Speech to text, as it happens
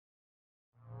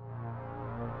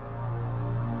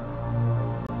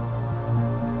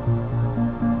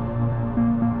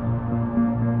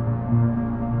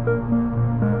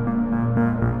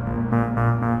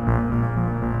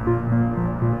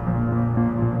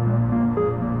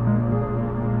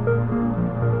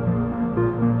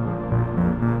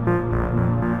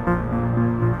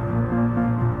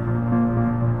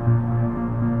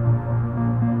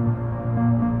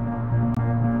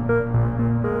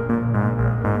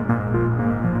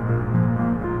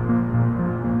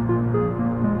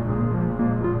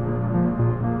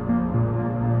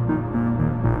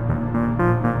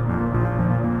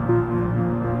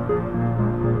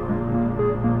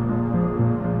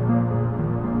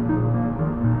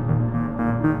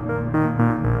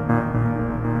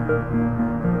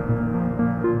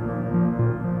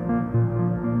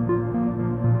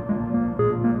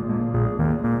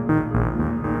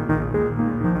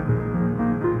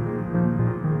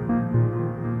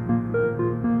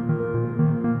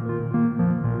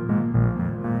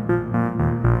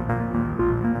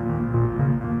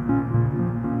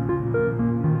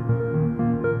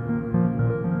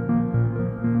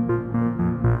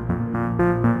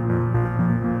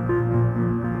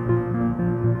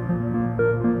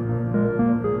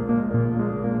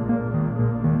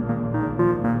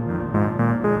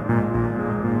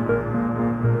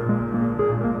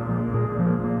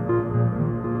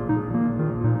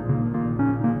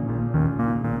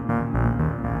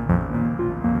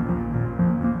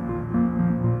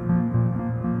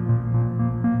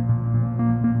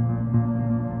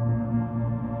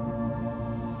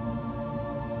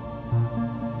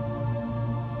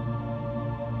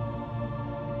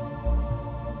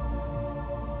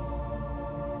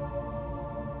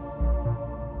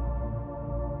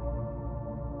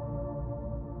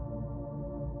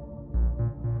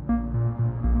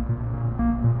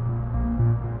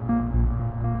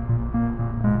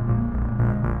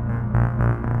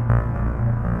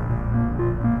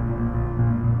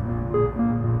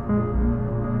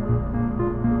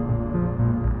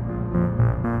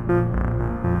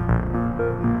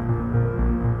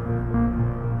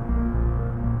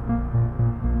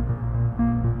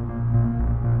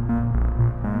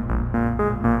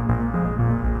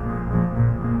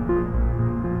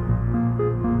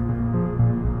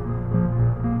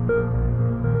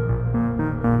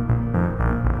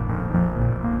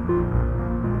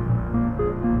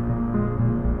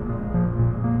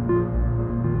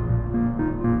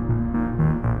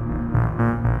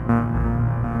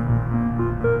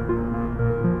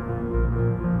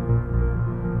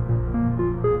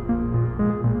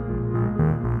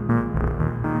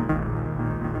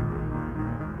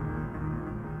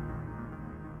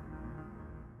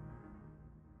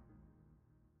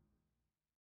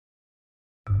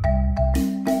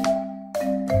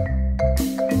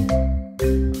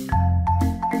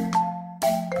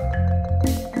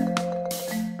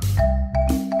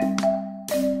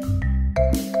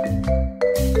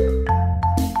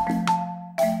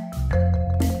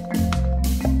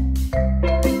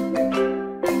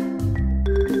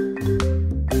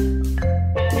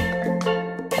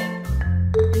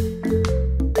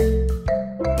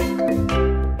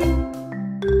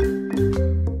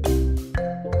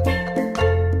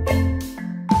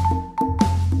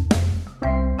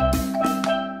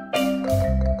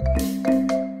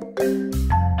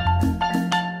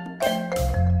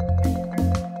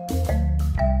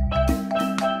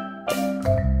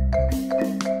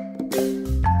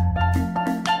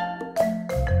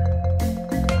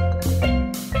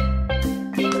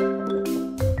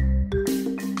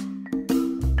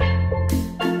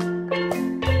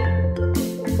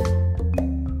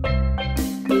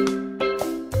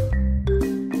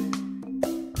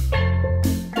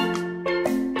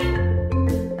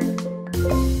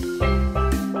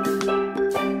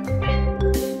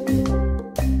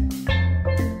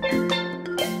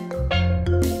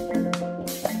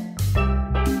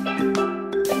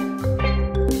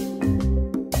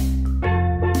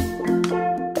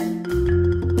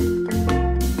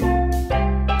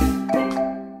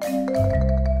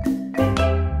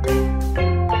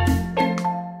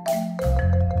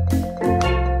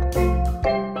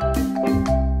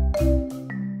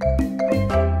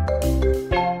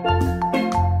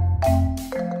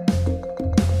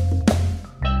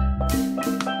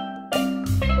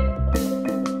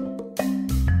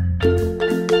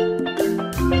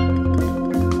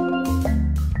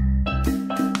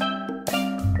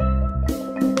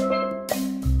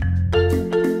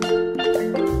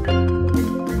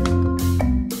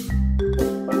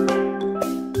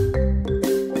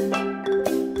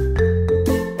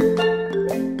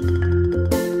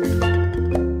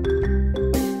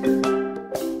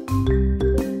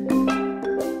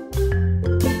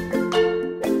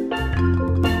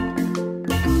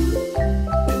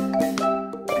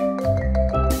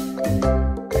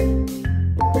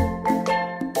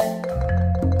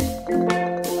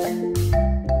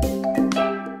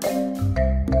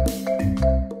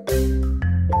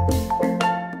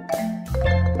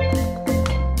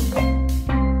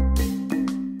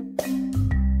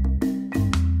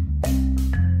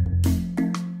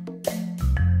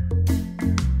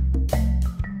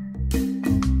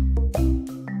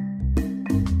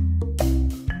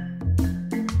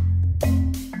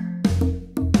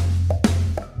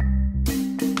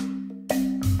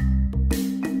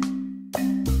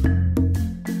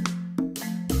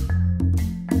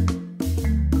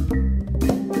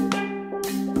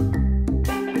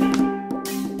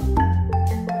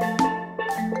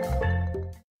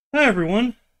Hi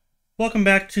everyone, welcome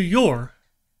back to your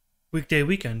weekday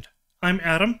weekend. I'm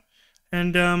Adam,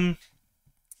 and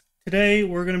today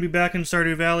we're going to be back in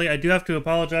Stardew Valley. I do have to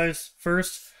apologize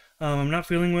first. I'm not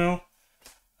feeling well.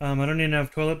 I don't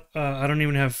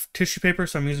even have tissue paper,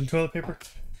 so I'm using toilet paper.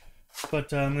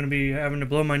 but I'm going to be having to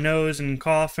blow my nose and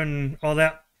cough and all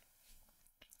that.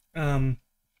 We're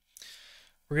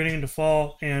getting into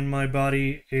fall, and my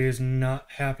body is not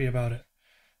happy about it.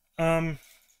 The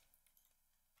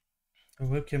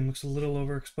webcam looks a little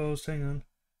overexposed. Hang on.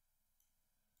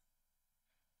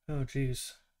 Oh,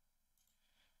 jeez.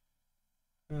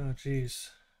 Oh, jeez.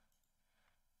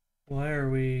 Why are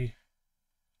we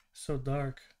so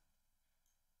dark?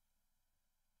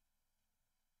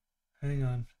 Hang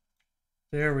on.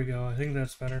 There we go. I think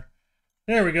that's better.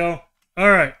 There we go.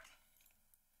 All right.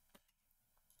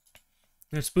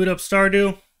 Let's boot up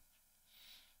Stardew.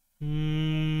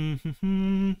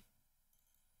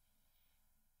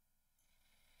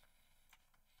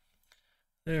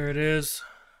 There it is.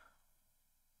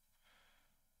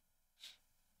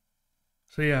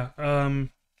 So yeah,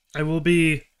 I will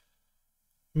be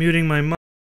muting my mic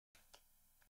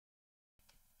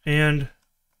and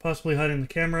possibly hiding the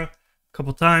camera a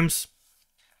couple times.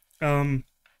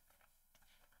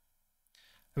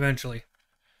 Eventually.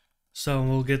 So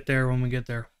we'll get there when we get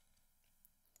there.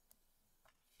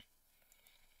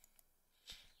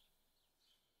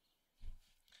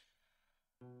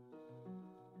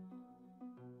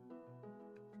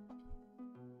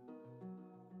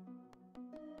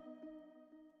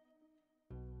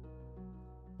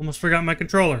 Almost forgot my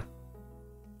controller.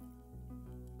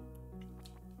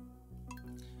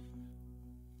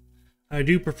 I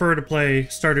do prefer to play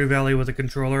Stardew Valley with a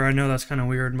controller. I know that's kind of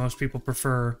weird. Most people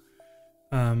prefer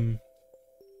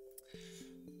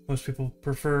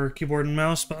keyboard and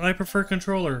mouse, but I prefer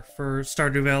controller for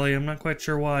Stardew Valley. I'm not quite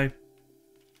sure why.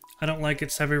 I don't like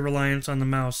its heavy reliance on the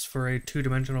mouse for a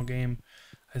two-dimensional game,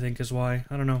 I think is why.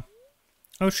 I don't know.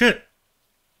 Oh shit.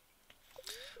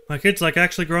 My kid's like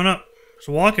actually grown up. He's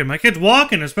walking. My kid's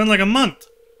walking. It's been like a month.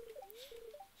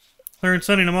 Clear and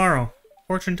sunny tomorrow.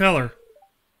 Fortune teller.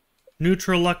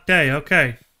 Neutral luck day.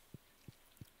 Okay.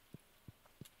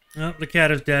 Oh, the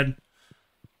cat is dead.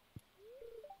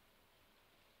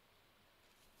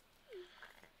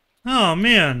 Oh,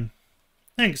 man.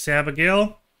 Thanks,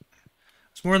 Abigail.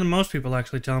 It's more than most people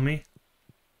actually tell me.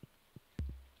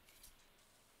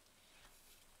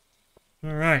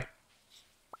 Alright.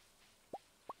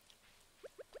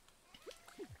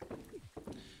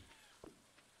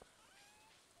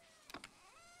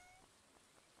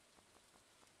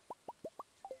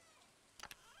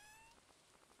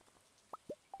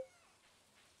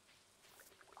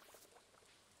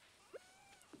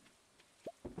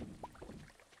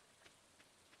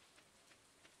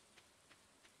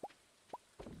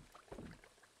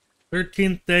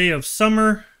 Thirteenth day of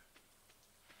summer.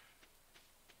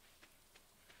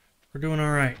 We're doing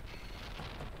alright.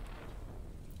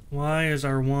 Why is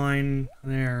our wine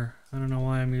there? I don't know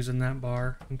why I'm using that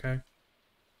bar. Okay.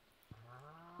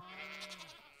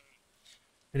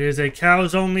 It is a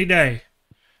cows only day.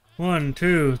 1,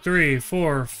 2, 3,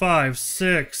 4, 5,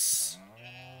 6.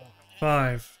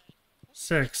 5,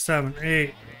 6, 7,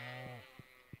 8.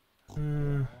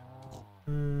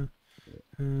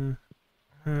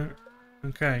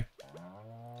 Okay.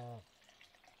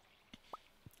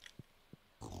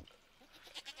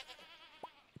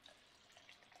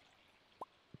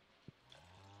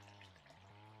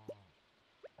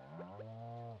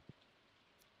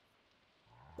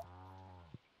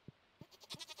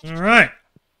 All right.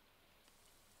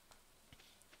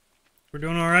 We're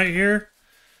doing all right here.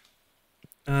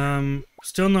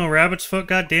 Still no rabbit's foot,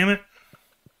 god damn it.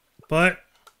 But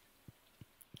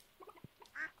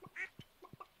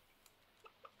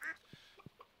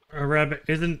our rabbit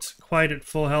isn't quite at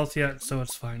full health yet, so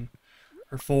it's fine.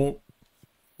 Or full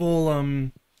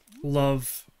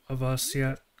love of us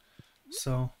yet.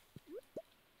 So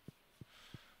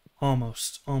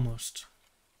almost.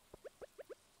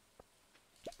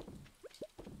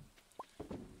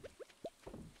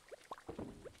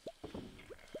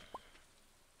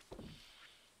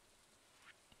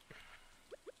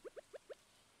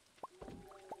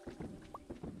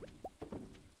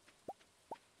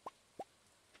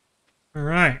 All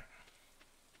right.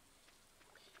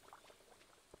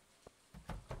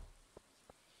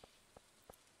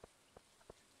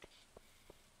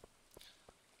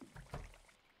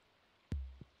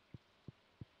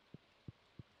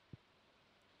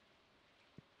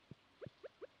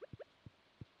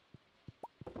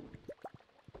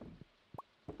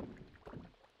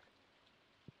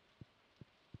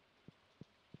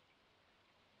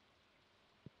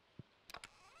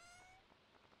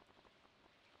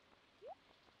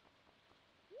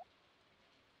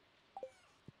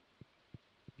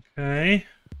 Okay.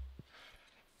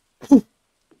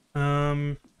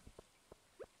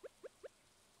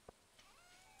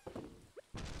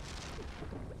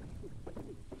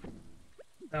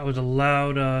 That was a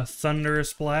loud,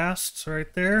 thunderous blast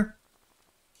right there.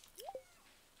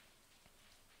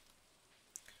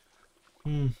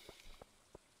 Hmm.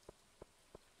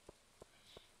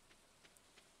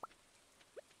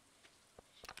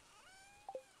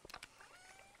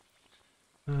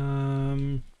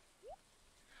 All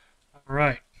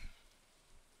right.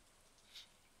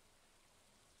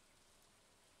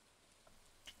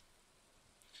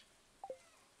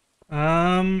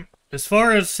 As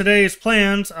far as today's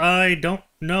plans, I don't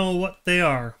know what they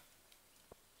are.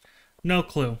 No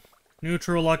clue.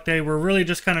 Neutral luck day. We're really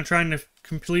just kind of trying to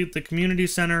complete the community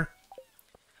center.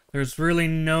 There's really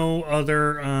no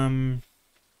other,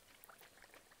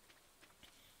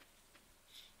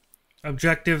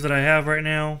 objective that I have right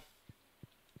now.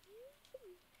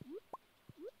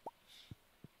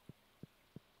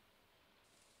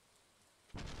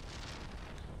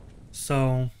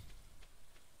 So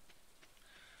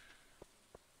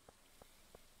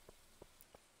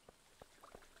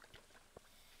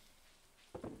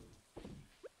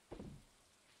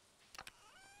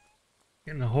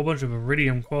getting a whole bunch of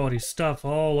iridium quality stuff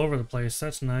all over the place.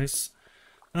 That's nice.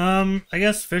 I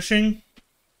guess fishing.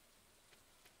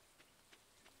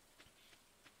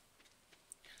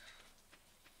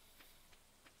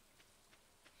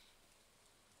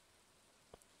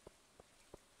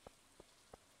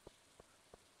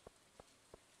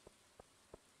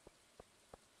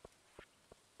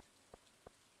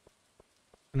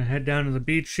 Gonna head down to the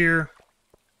beach here.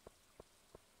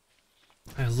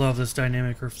 I love this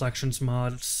dynamic reflections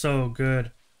mod. It's so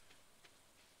good.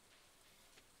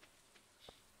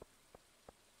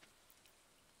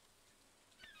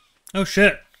 Oh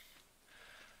shit.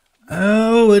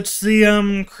 Oh, it's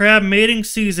the crab mating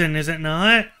season, is it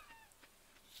not?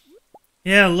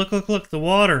 Yeah, look, the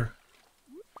water.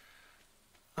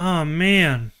 Oh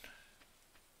man.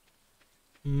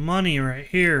 Money right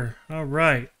here. All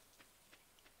right.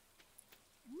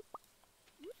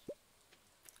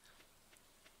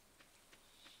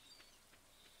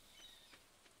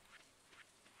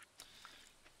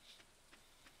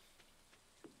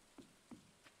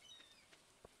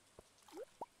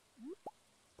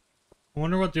 I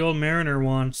wonder what the old mariner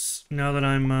wants now that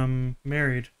I'm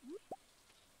married.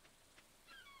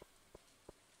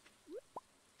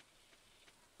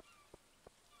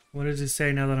 What does he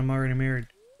say now that I'm already married?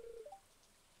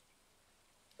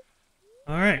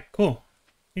 Alright, cool.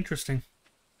 Interesting.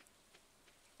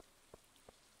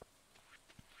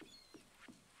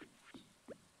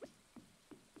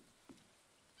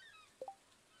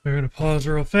 We're gonna pause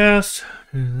real fast.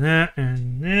 Do that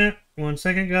and that. 1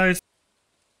 second, guys.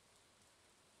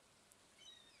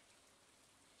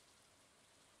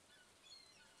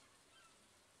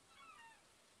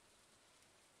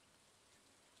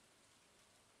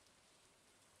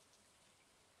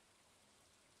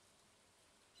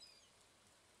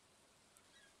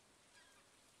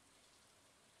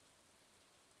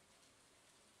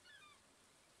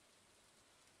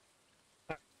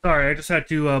 Sorry, I just had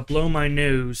to blow my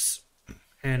nose,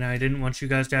 and I didn't want you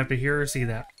guys to have to hear or see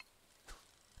that.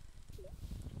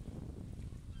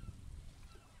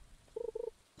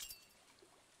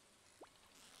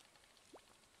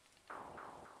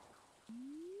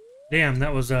 Damn,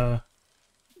 that was a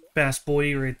fast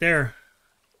boy right there.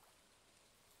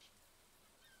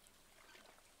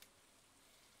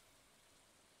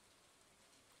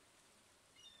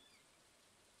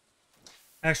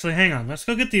 Actually, hang on. Let's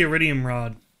go get the iridium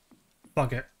rod.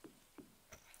 Fuck it.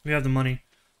 We have the money.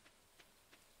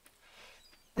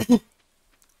 I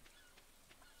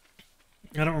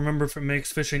don't remember if it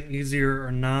makes fishing easier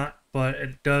or not, but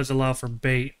it does allow for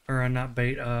bait, or not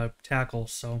bait, tackle,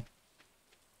 so.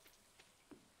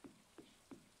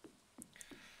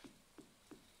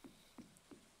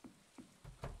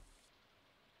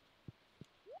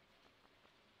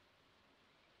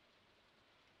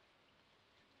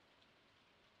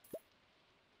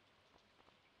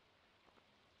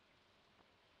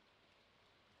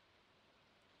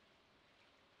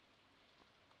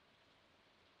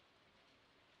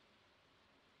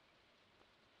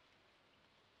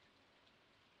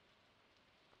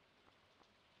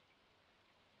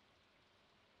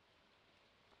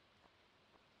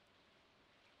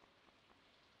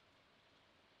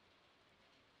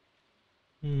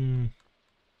 Hmm.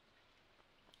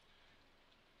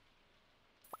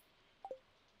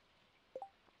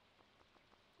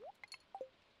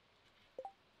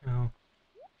 Oh.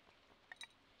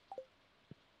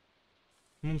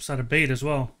 I'm almost out of bait as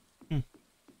well.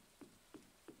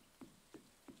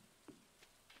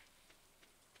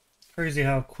 Crazy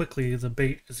how quickly the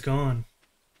bait is gone.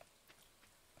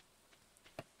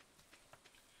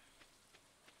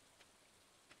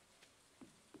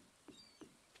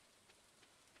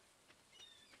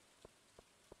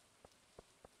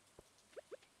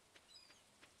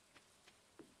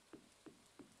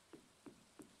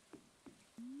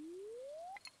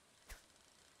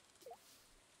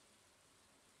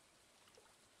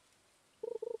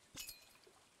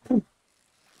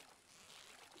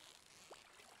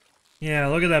 Yeah,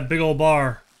 look at that big old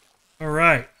bar.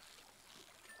 Alright.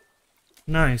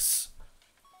 Nice.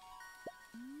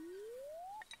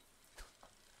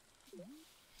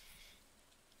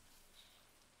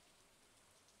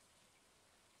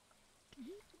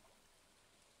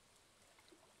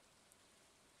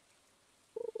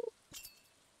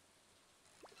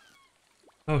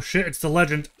 Oh shit, it's the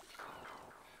legend.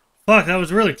 Fuck, that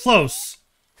was really close.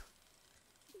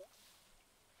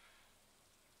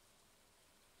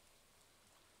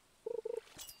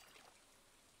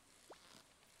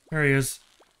 There he is.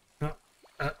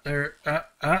 There.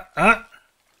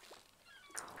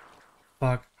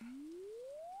 Fuck.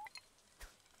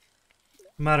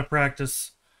 I'm out of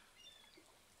practice.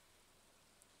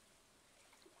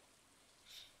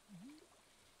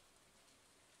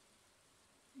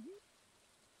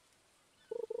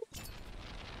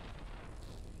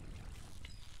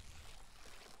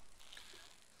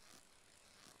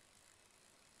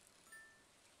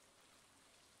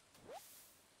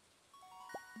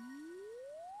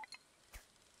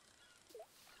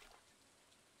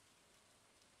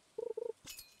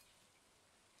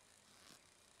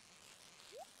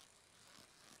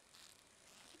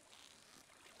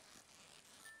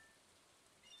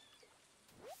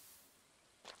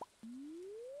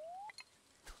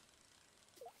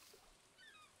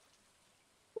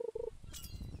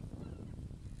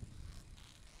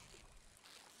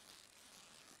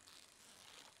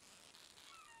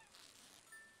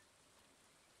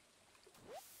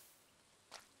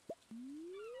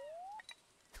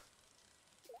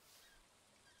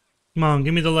 Come on,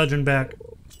 give me the legend back.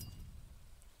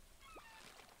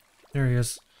 There he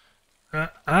is.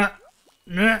 Fuck.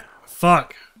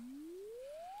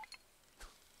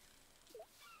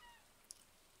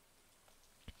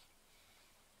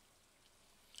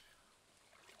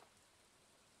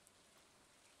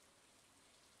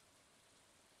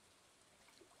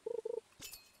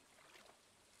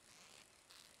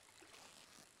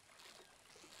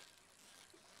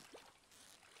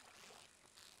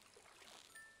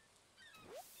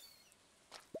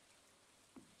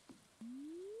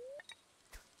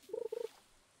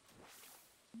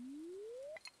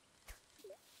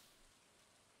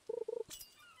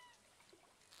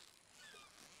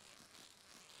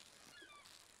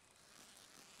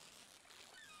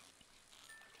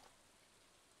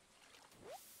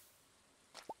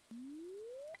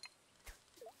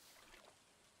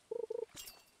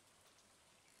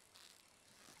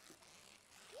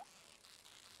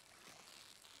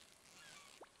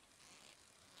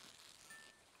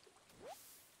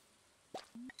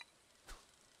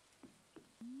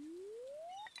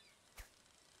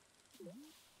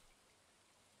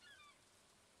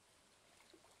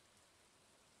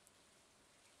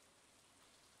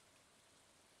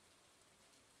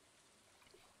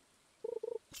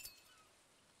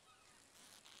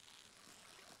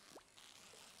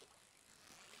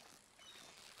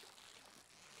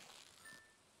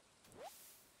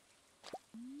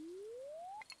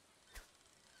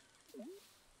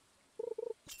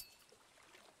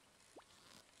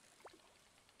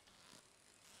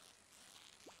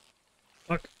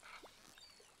 Fuck.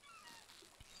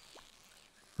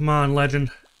 Come on,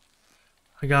 legend.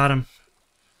 I got him.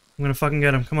 I'm gonna fucking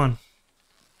get him. Come on.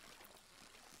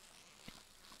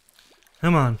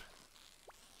 Come on.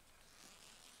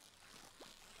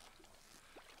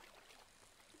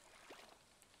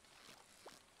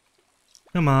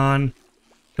 Come on.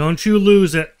 Don't you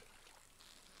lose it.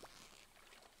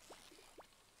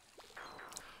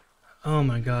 Oh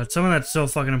my god. Some of that's so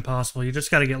fucking impossible. You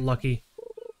just gotta get lucky.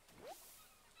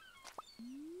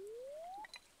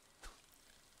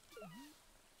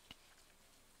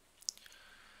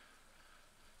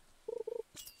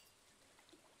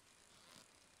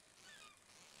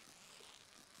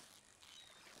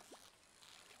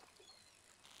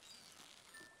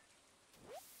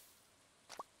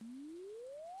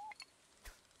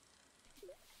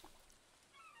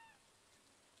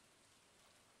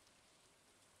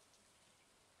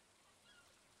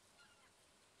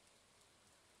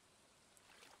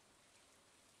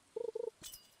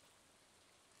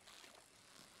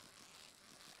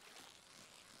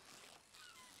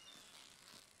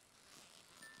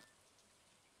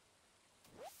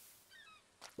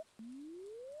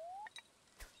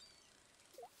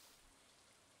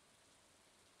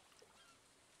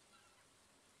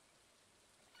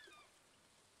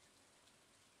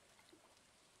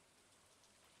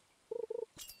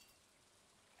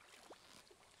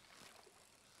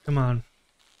 Come on.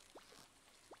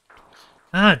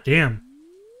 Ah, damn.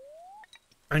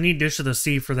 I need Dish of the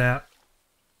Sea for that.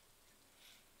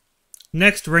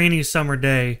 Next rainy summer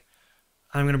day,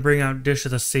 I'm going to bring out Dish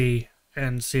of the Sea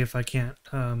and see if I can't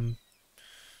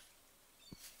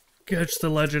catch the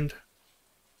legend.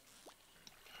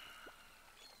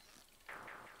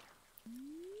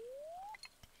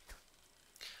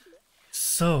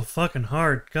 So fucking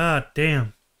hard. God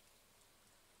damn.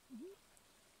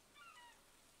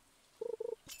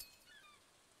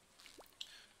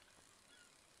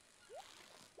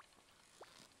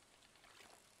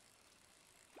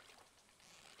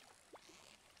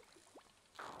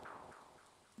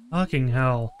 Fucking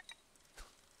hell.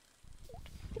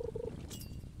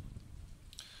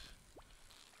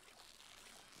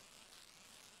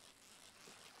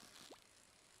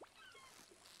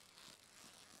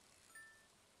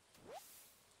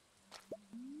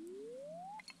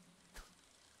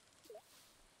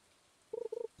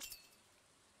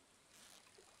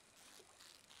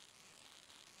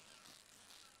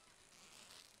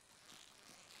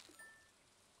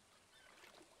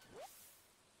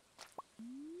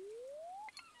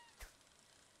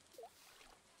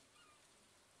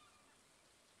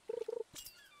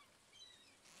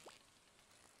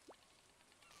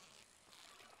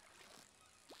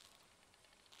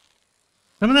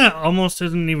 Some of that almost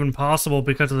isn't even possible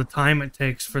because of the time it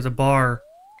takes for the bar.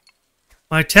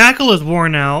 My tackle is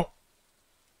worn out.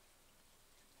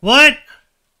 What?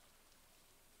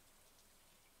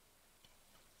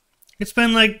 It's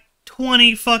been like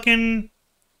 20 fucking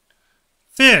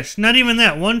fish. Not even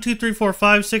that. 1, 2, 3, 4,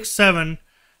 5, 6, 7,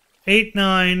 8,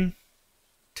 9,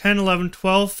 10, 11,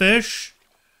 12 fish?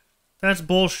 That's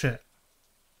bullshit.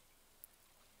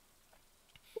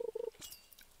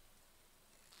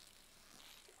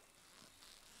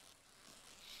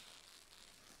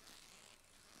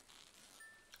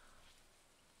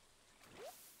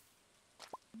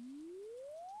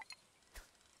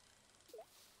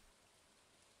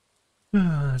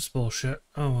 That's bullshit.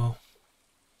 Oh well.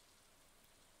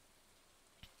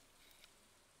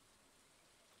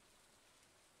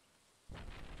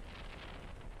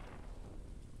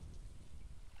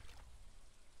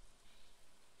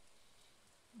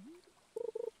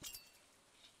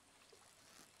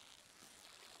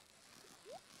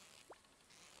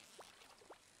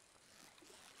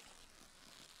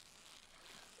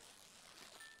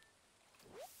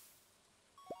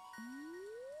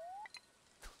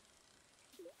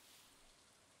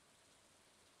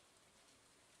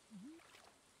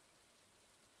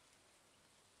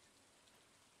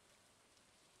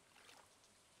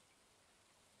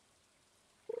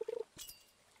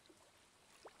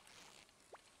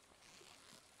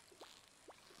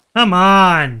 Come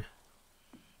on!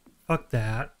 Fuck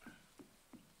that.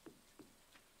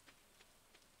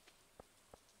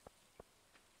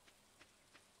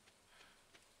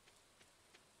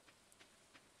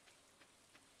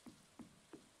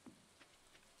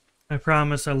 I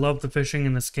promise I love the fishing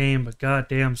in this game, but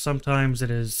goddamn, sometimes it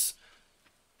is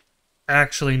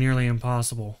actually nearly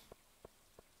impossible.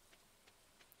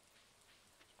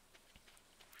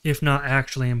 If not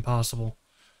actually impossible.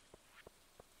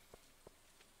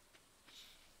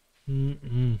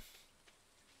 Mm-mm.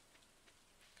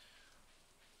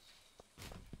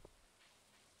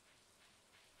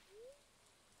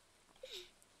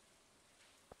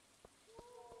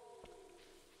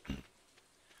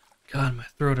 God, my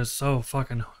throat is so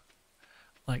fucking...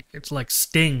 like, it's like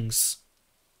stings.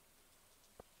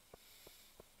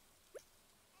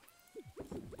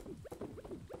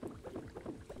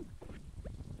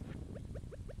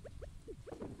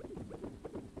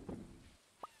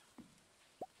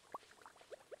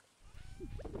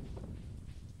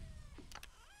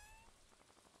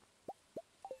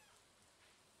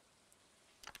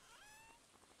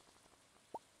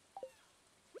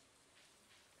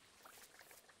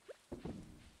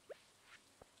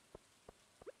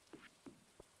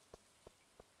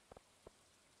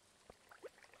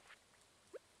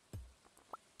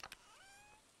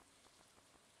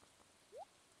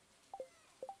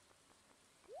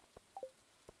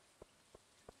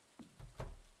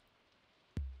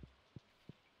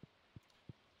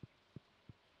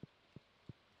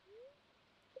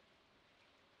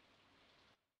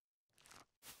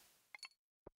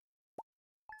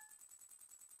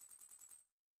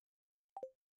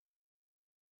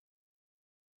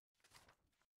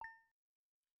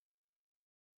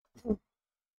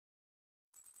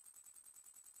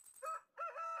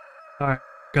 Alright,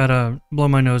 gotta blow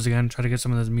my nose again, try to get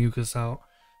some of this mucus out.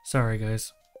 Sorry,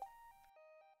 guys.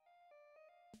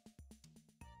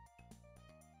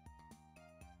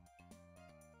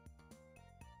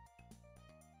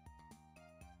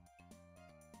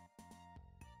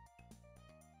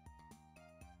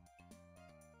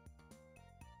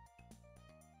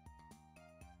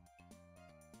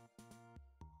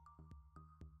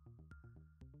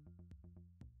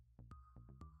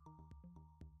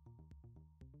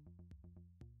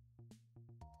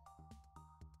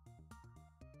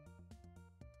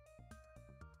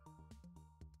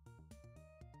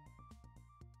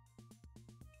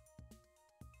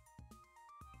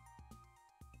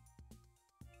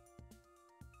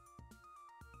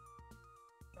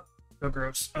 So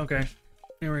gross. Okay.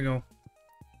 Here we go.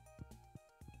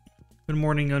 Good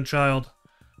morning, young child.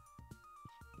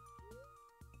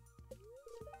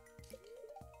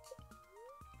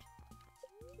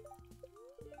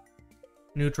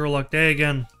 Neutral luck day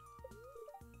again.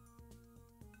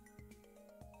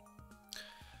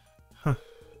 Huh.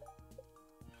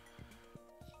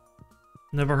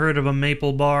 Never heard of a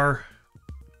maple bar.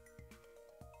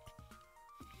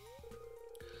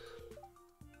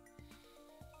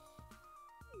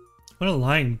 What a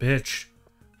lying bitch.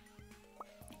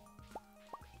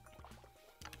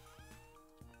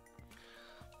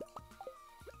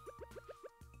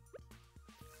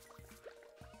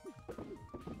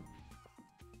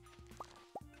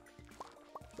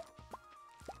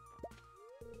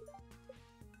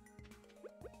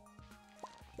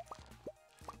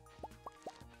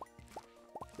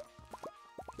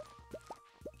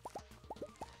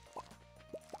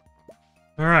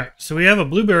 Alright, so we have a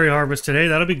blueberry harvest today.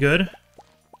 That'll be good.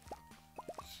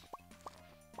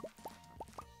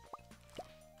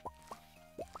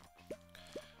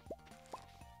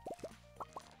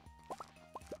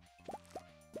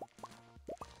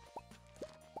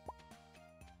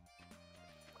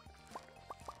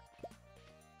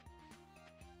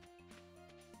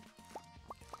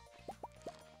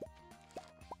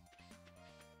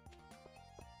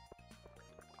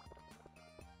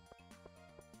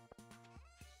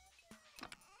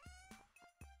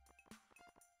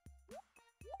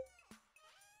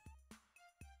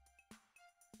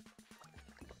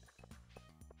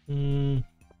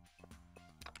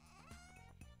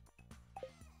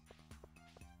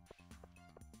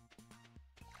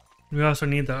 We also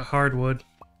need the hardwood.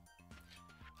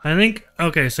 I think...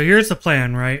 Okay, so here's the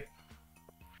plan, right?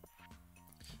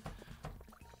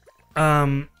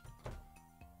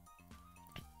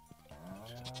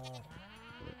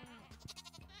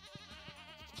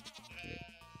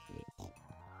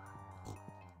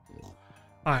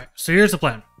 Alright, so here's the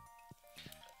plan.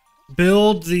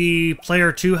 Build the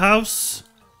player 2 house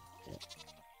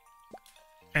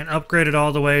and upgrade it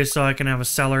all the way so I can have a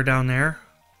cellar down there.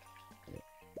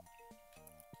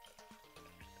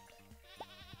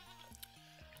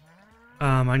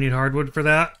 I need hardwood for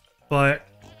that, but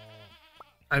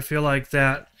I feel like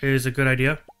that is a good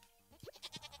idea.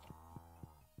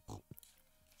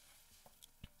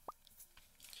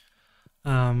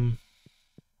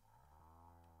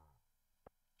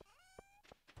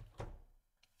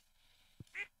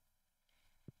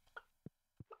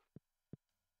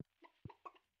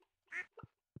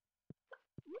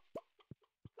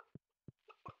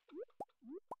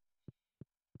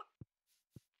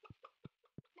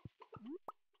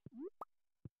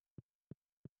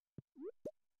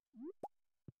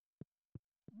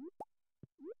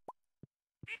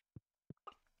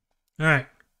 All right.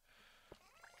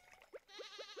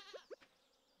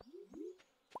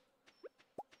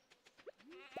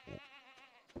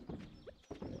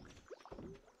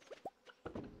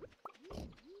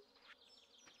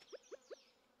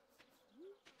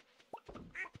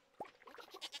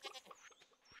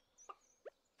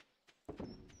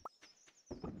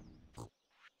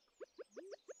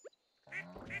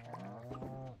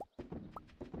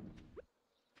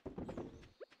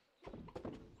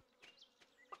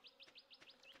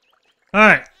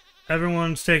 Alright,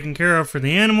 everyone's taken care of for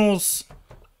the animals.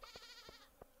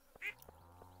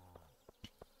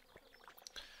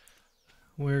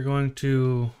 We're going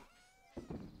to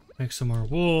make some more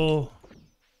wool.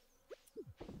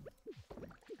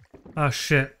 Oh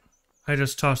shit, I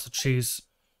just tossed the cheese.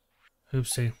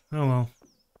 Oopsie, oh well.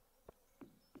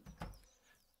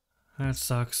 That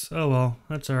sucks. Oh well,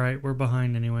 that's alright, we're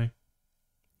behind anyway.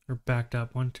 We're backed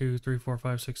up. 1, 2, 3, 4,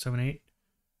 5, 6, 7, 8.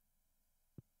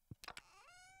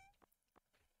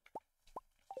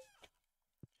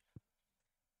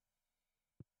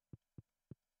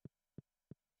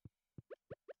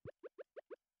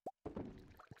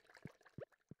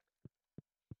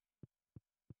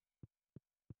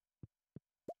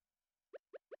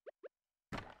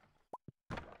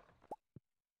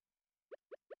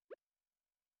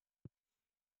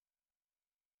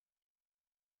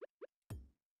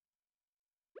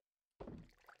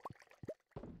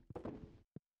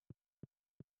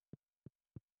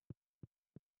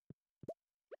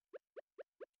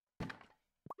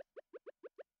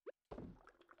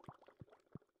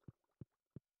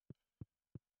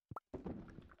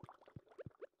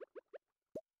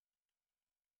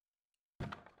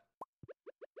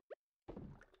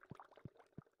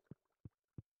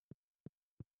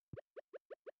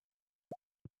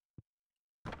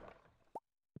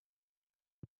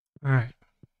 Alright.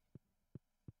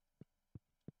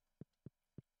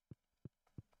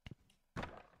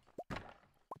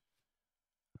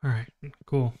 Alright,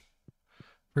 cool.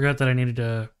 Forgot that I needed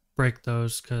to break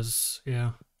those, because,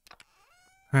 yeah.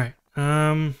 Alright,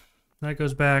 that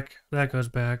goes back, that goes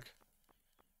back.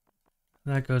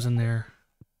 That goes in there.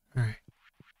 Alright.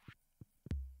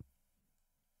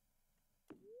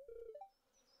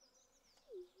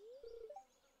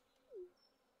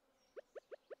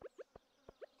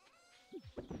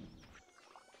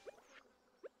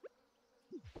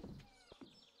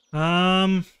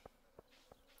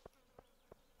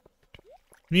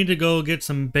 Need to go get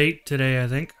some bait today, I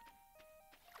think.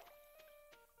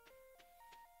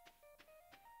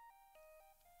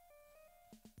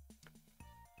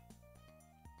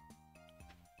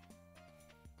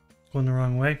 Going the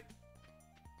wrong way.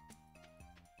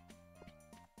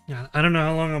 Yeah, I don't know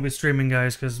how long I'll be streaming,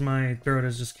 guys, because my throat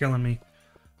is just killing me.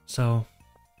 So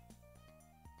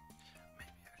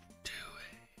maybe I should do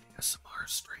a ASMR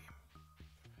stream.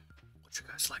 Would you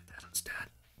guys like that instead?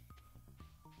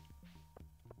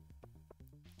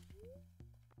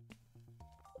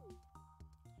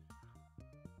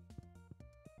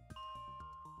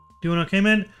 Doing okay,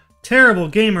 man? Terrible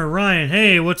gamer Ryan.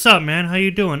 Hey, what's up, man? How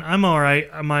you doing? I'm alright.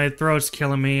 My throat's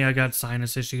killing me. I got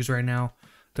sinus issues right now.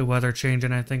 The weather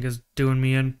changing, I think, is doing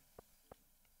me in.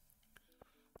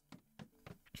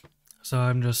 So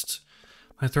I'm just...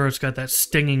 My throat's got that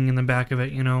stinging in the back of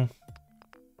it, you know?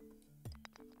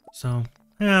 So,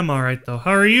 yeah, I'm alright, though.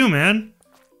 How are you, man?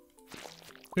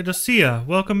 Good to see ya.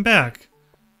 Welcome back.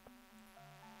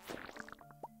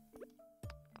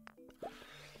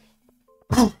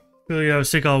 I was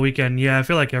sick all weekend. Yeah, I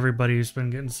feel like everybody's been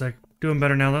getting sick. Doing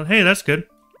better now, though. Hey, that's good.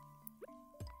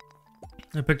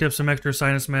 I picked up some extra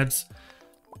sinus meds.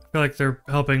 I feel like they're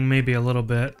helping maybe a little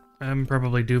bit. I'm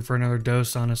probably due for another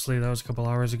dose, honestly. That was a couple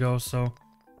hours ago, so...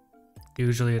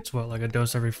 Usually it's, what, like a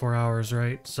dose every 4 hours,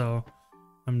 right? So,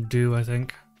 I'm due, I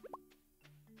think.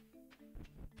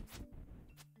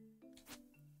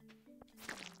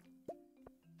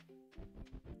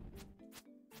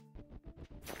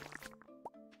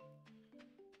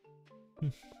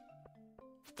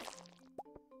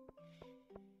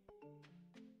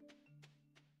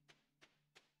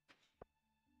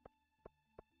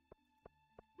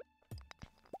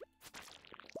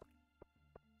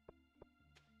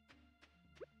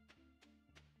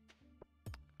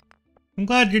 I'm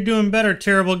glad you're doing better,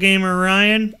 terrible gamer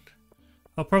Ryan.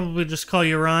 I'll probably just call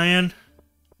you Ryan.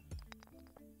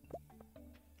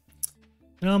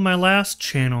 You know, my last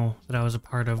channel that I was a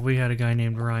part of, we had a guy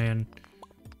named Ryan.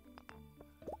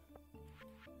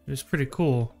 It was pretty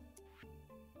cool.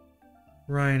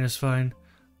 Ryan is fine.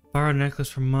 Borrowed a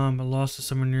necklace from Mom, but lost it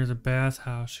somewhere near the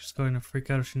bathhouse. She's going to freak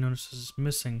out if she notices it's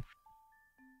missing.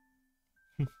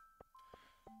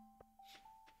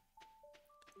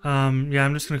 Yeah,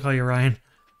 I'm just gonna call you Ryan.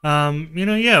 You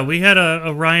know, yeah, we had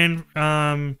a Ryan,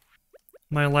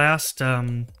 my last,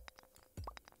 channel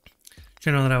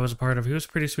that I was a part of. He was a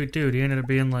pretty sweet dude. He ended up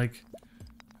being, like,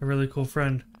 a really cool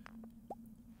friend.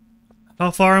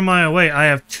 How far am I away? I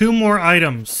have 2 more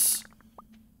items.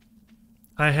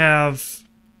 I have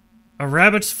a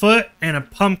rabbit's foot and a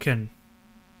pumpkin.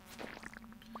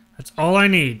 That's all I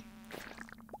need.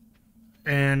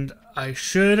 And I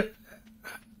should...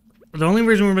 The only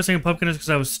reason we're missing a pumpkin is because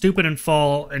I was stupid in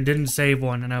fall and didn't save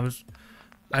one, and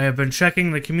I have been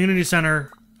checking the community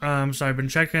center, so I've been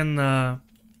checking the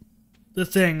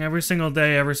thing every single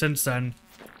day ever since then,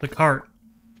 the cart.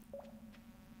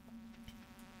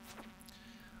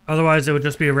 Otherwise, it would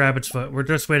just be a rabbit's foot. We're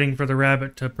just waiting for the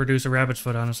rabbit to produce a rabbit's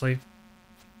foot, honestly.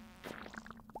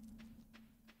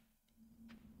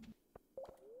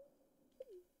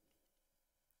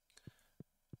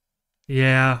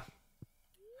 Yeah.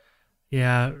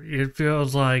 Yeah, it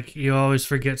feels like you always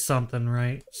forget something,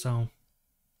 right? So...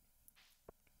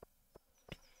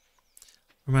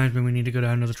 Reminds me we need to go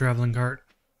down to the traveling cart.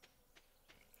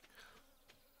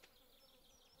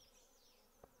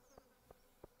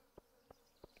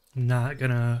 Not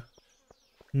gonna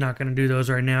do those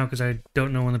right now because I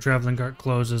don't know when the traveling cart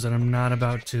closes and I'm not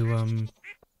about to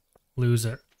lose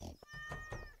it.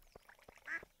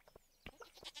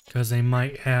 Because they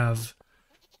might have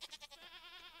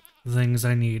things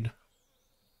I need.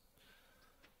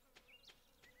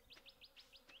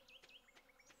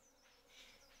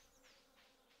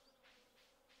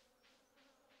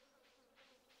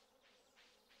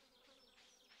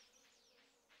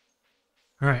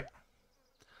 All right.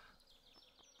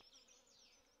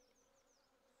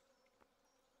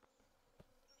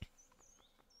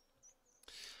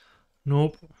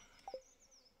 Nope.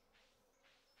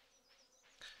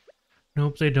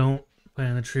 Nope, they don't.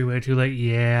 Plant the tree way too late.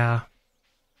 Yeah.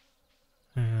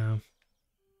 Yeah.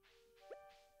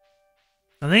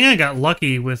 I think I got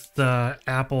lucky with the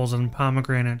apples and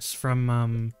pomegranates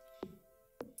from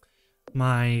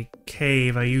my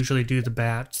cave. I usually do the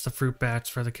bats, the fruit bats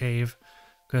for the cave,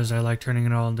 because I like turning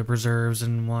it all into preserves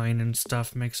and wine and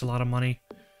stuff. Makes a lot of money.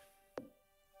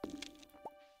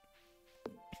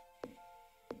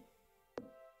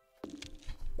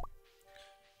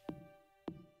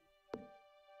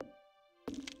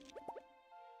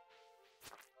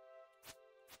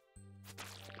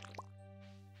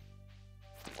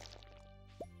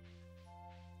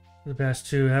 The bats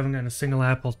too. Haven't gotten a single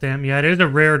apple. Damn. Yeah, it is a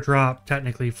rare drop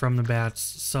technically from the bats.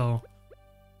 So,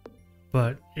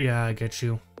 but yeah, I get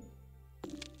you.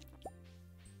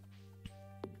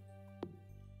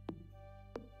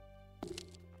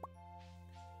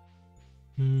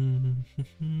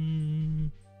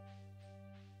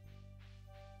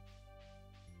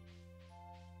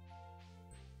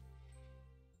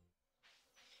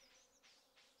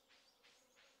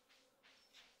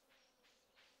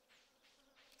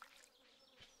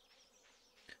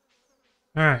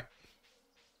 All right.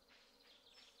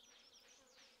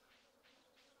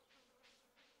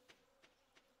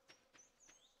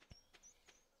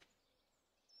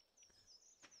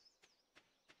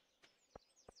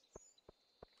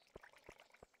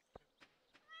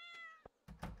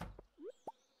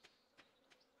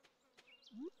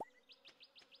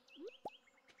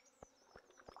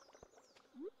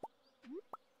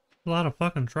 A lot of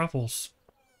fucking truffles.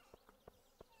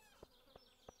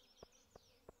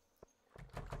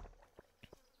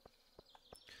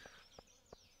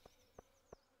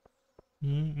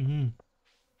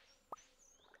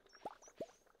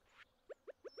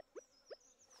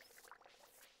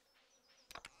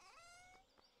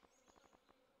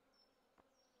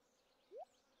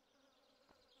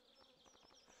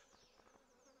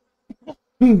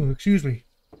 Ooh, excuse me.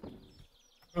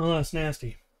 Oh, that's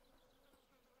nasty.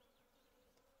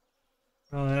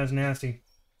 Oh, that's nasty.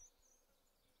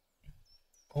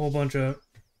 A whole bunch of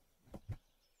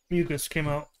mucus came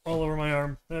out all over my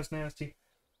arm. That's nasty.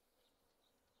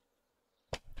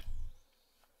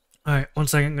 Alright, 1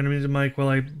 second. I'm gonna mute the mic while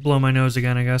I blow my nose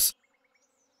again, I guess.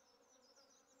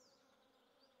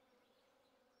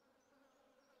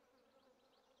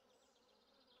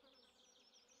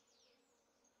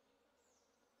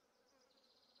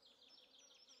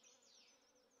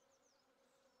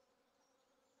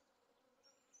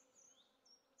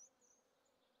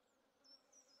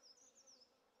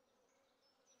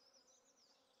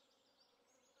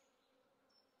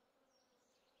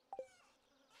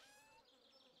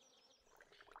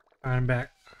 Alright, I'm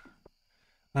back.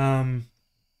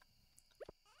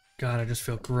 God, I just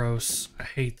feel gross. I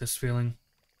hate this feeling.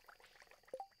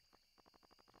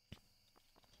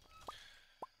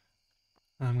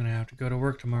 I'm gonna have to go to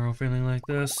work tomorrow feeling like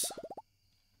this.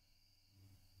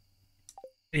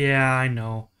 Yeah, I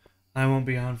know. I won't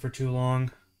be on for too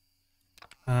long.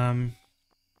 I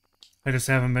just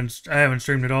I haven't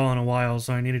streamed at all in a while,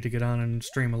 so I needed to get on and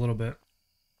stream a little bit.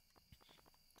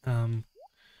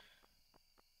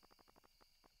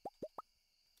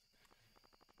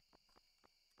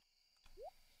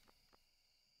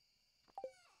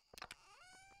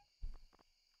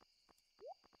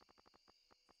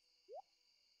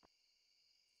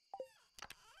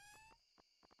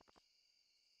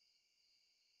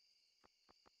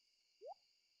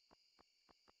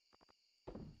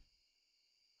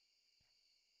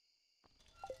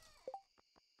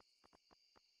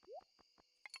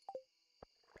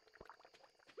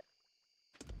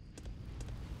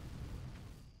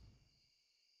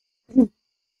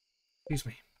 Excuse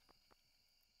me.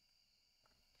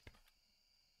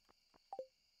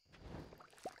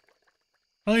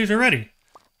 Oh, these are ready.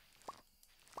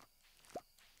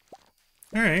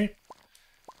 Alright.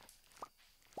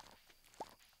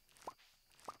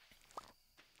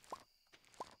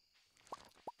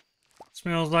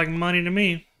 Smells like money to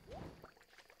me.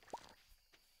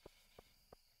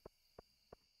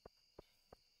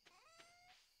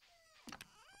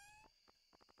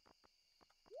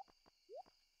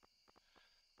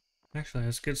 Actually,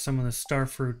 let's get some of the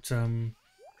starfruit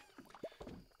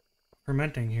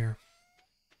fermenting here.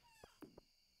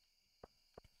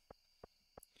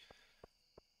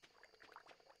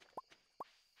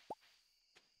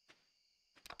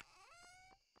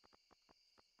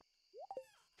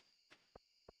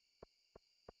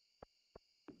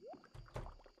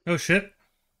 Oh shit.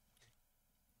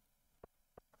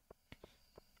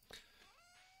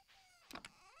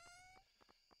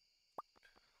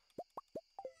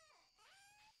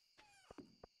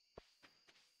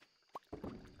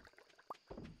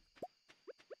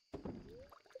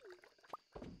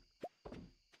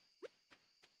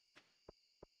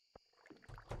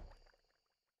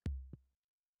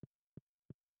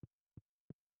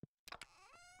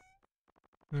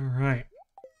 All right.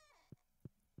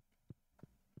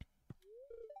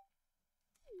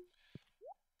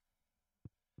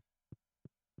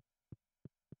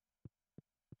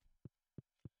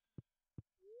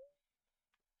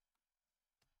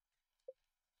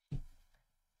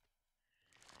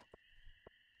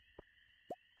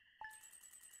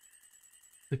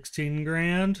 $16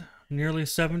 grand, nearly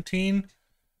 17.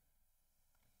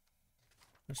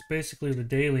 That's basically the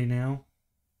daily now.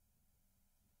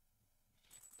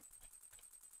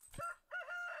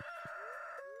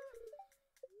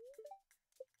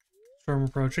 Storm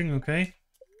approaching, okay.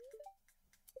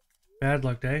 Bad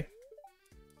luck day.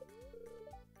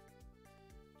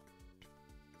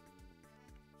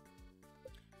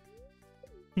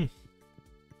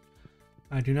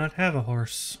 I do not have a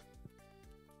horse.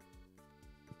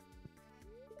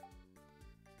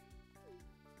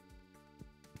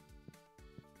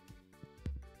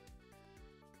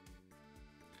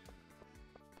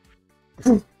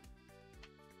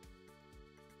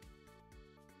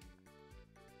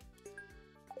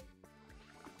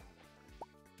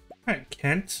 Alright,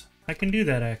 Kent. I can do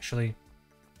that, actually.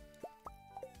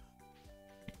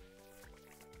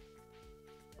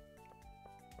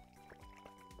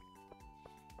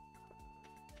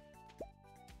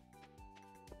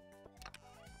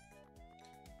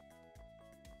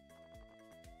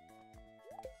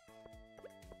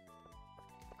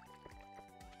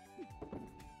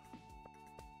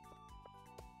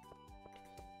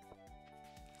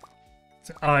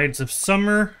 The Ides of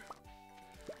Summer.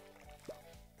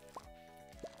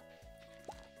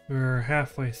 We're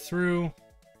halfway through.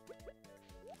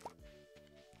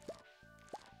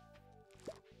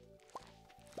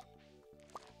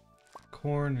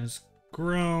 Corn is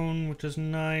grown, which is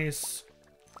nice.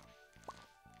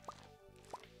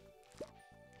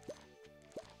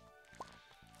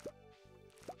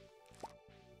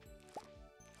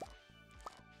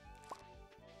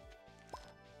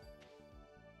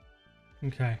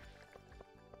 Okay.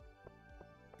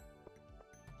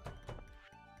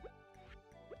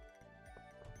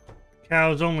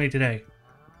 Cows only today.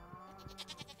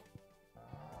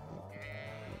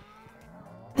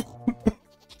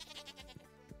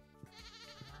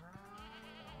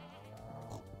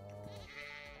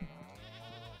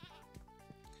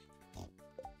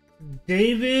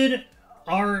 David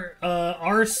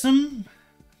Arsum?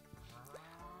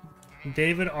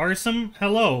 David Arsum?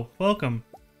 Hello, welcome.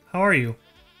 How are you?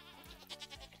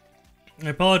 I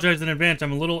apologize in advance,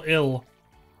 I'm a little ill.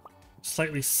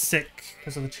 Slightly sick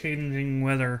because of the changing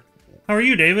weather. How are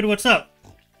you, David? What's up?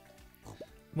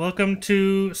 Welcome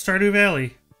to Stardew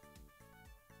Valley.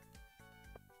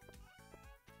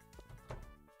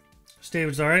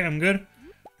 David's alright, I'm good.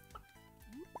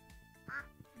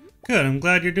 Good, I'm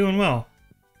glad you're doing well.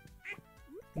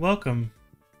 Welcome.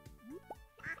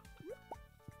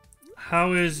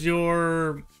 How is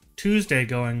your Tuesday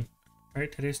going?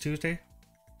 Right, today's Tuesday?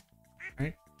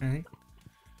 Right, I think.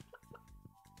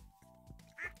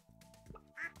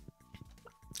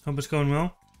 Hope it's going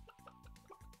well.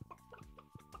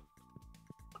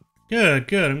 Good,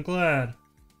 good, I'm glad.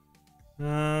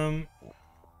 I'm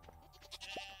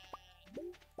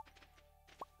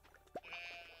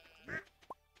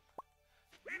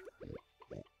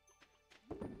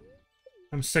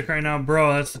sick right now,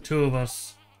 bro. That's the two of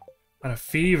us. Got a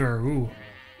fever. Ooh.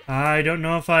 I don't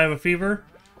know if I have a fever.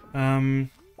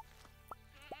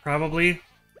 Probably.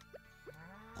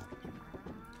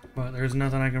 But there's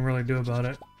nothing I can really do about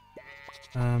it.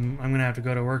 I'm gonna have to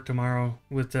go to work tomorrow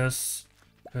with this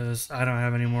because I don't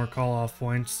have any more call-off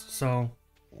points, so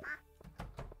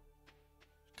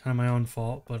kind of my own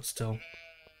fault, but still.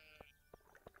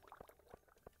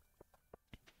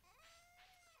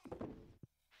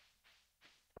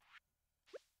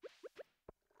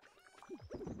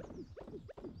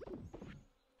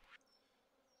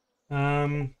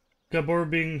 Got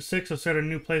bored being sick, so started a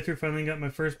new playthrough. Finally got my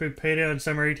first big payday on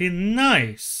summer 18.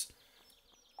 Nice!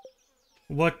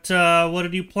 What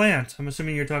did you plant? I'm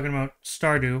assuming you're talking about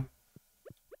Stardew.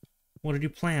 What did you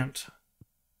plant?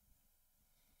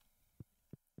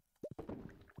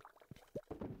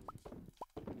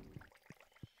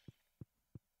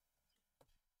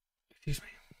 Excuse me.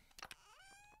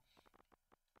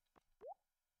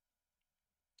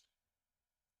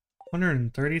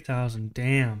 $130,000.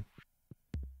 Damn.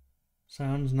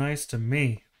 Sounds nice to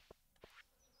me.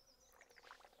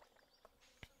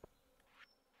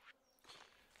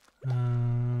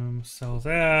 Sell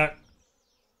that.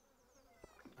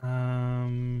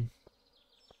 I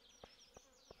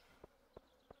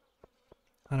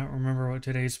don't remember what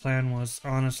today's plan was,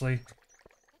 honestly.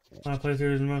 My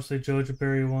playthrough is mostly Joja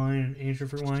Berry wine and Angel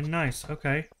Fruit wine. Nice,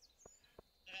 okay.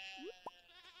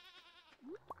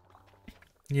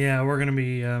 Yeah, we're gonna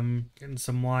be getting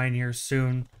some wine here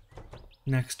soon.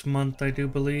 Next month, I do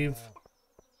believe.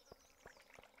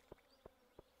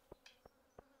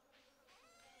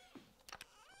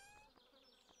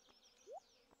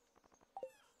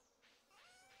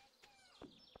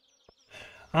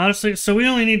 Honestly, so we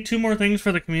only need 2 more things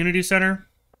for the community center.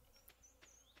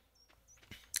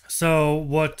 So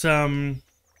what,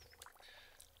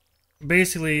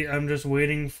 basically, I'm just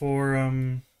waiting for,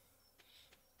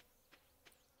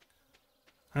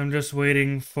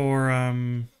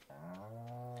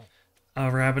 a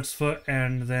rabbit's foot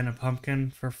and then a pumpkin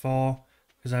for fall,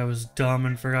 because I was dumb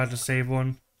and forgot to save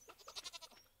one.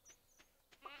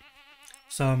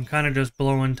 So I'm kind of just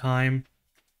blowing time,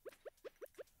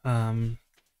 right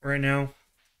now.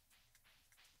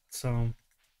 So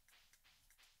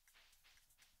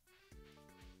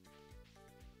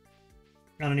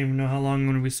I don't even know how long I'm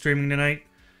going to be streaming tonight.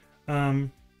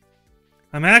 I'm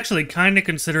actually kind of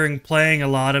considering playing a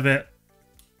lot of it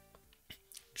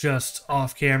just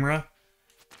off camera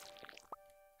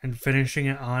and finishing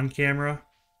it on camera.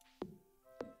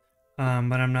 But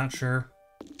I'm not sure.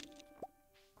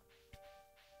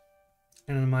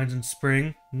 End of the mines in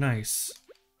spring. Nice.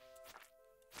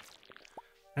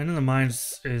 End of the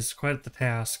mines is quite the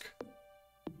task.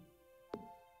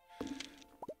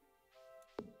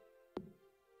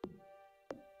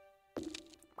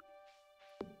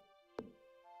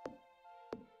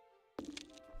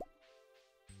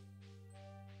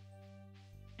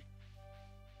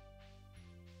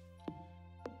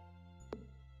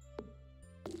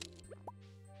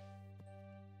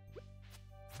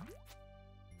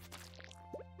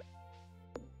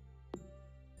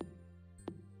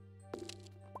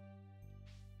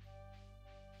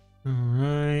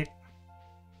 Alright.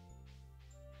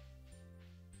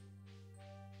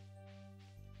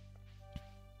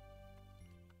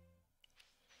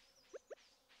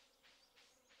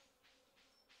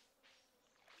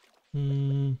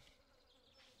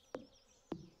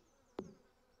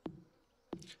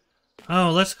 Oh,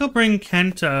 let's go bring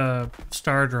Kent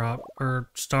Star Drop or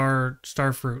Star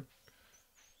Fruit.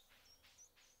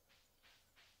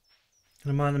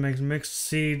 The mod that makes mixed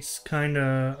seeds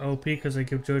kinda OP because they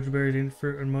give Jojo berries and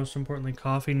fruit and most importantly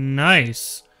coffee.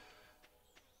 Nice.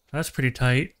 That's pretty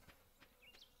tight.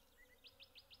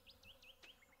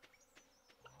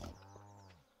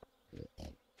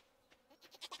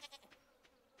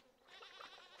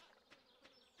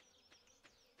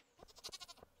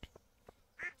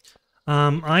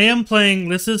 I am playing,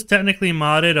 this is technically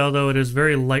modded, although it is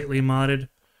very lightly modded.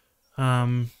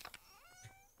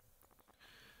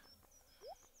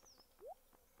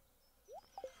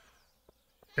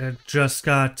 It just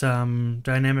got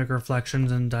dynamic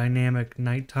reflections and dynamic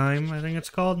nighttime, I think it's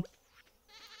called.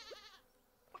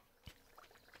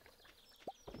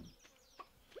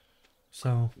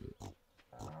 So.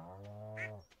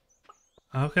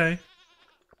 Okay.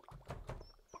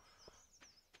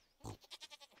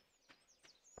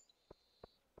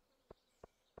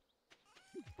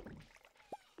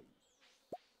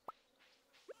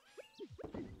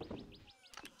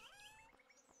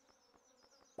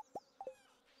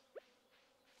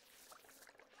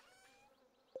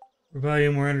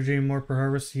 Value, more energy, more per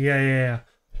harvest. Yeah.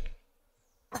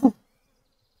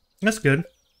 That's good.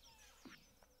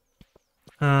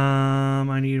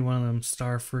 I need one of them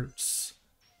star fruits.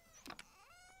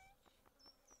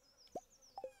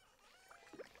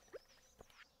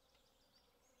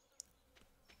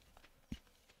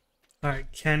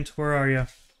 Alright, Kent, where are you?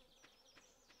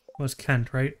 Was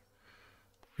Kent, right?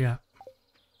 Yeah.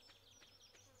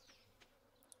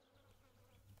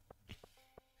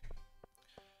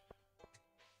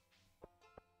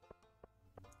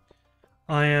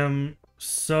 I am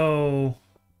so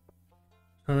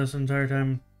this entire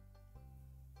time.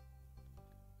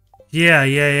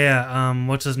 Yeah.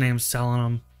 What's his name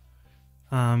selling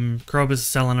them? Krobus is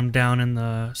selling them down in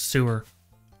the sewer.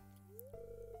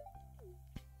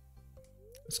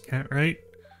 This cat, right?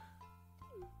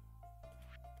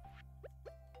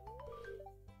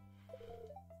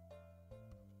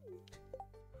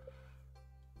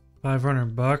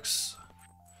 $500.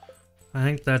 I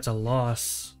think that's a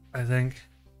loss. I think.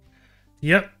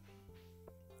 Yep.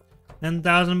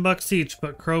 $10,000 each,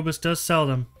 but Krobus does sell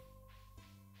them.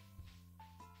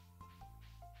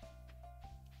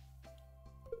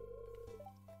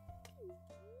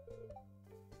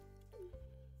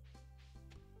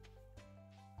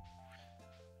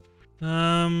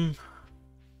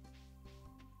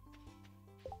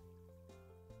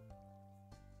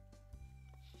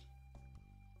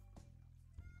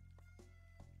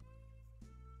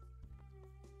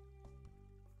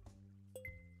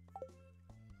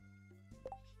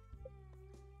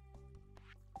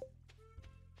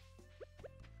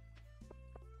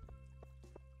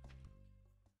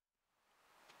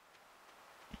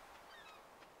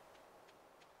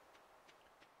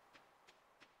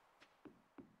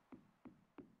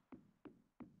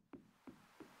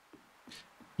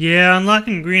 Yeah,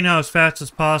 unlocking greenhouse fast as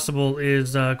possible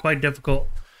is quite difficult.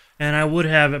 And I would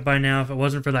have it by now if it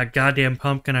wasn't for that goddamn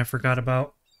pumpkin I forgot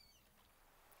about.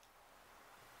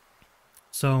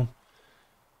 So...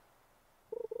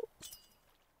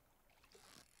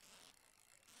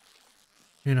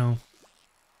 you know.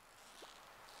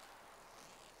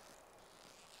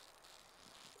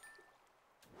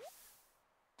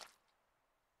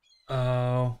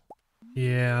 Oh,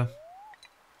 yeah.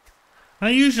 I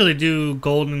usually do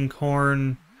golden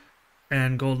corn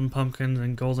and golden pumpkins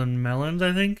and golden melons,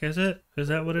 I think. Is it? Is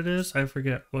that what it is? I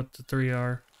forget what the three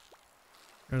are.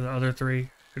 Or the other three.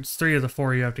 It's 3 of the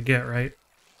 4 you have to get, right?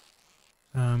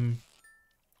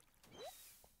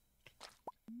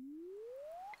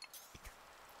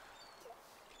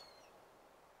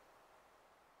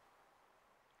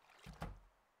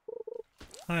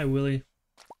 Hi, Willie.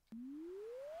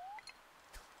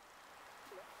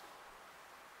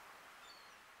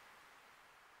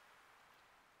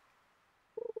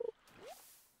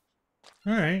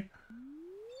 Alright.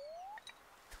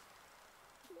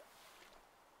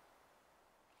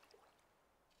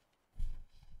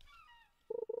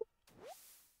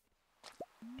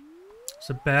 It's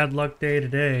a bad luck day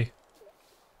today.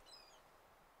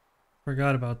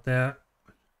 Forgot about that.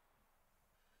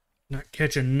 Not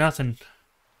catching nothing.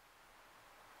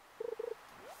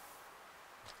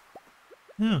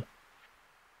 Yeah.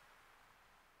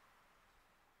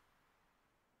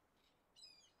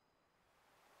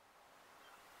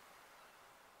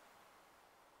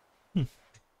 Hmm.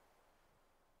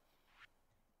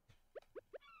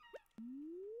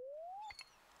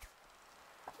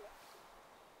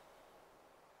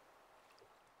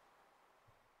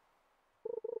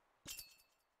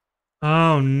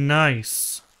 Oh,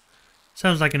 nice.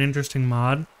 Sounds like an interesting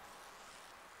mod.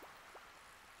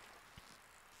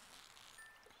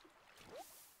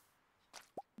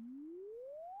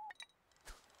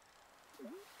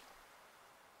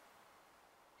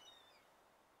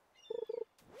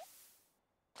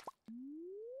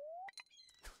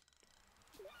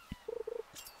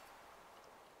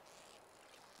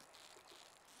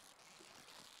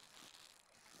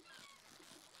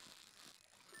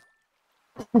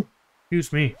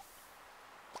 Excuse me.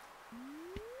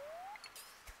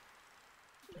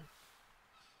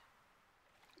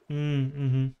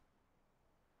 Mm-hmm.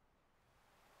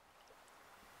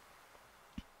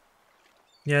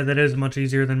 Yeah, that is much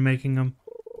easier than making them.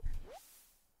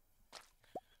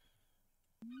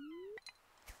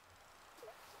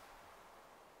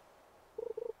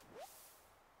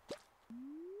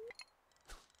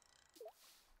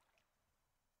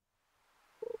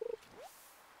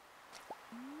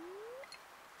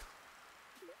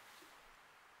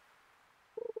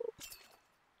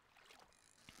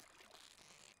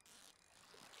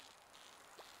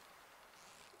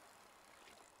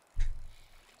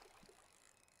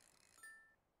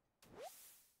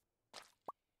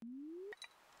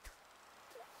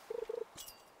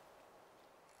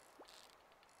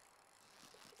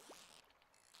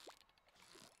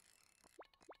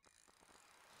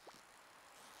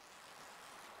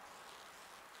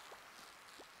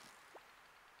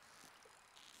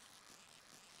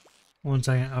 One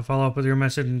second, I'll follow up with your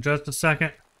message in just a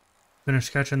second. Finish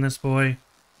sketching this boy.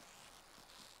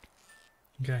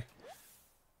 Okay.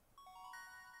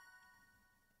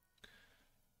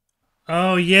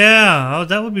 Oh, yeah. Oh,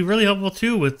 that would be really helpful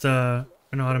too with an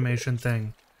automation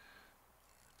thing.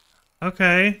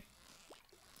 Okay.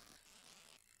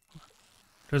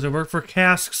 Does it work for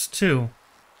casks too?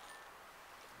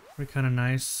 Be kind of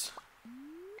nice.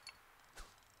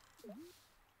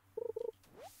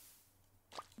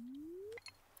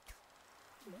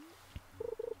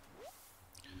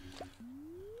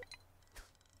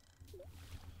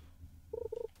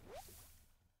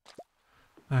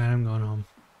 Alright, I'm going home.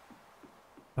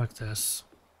 Fuck this.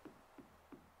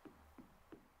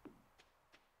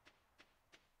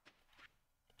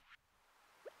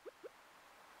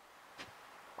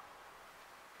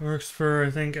 Works for,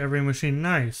 I think, every machine.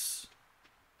 Nice.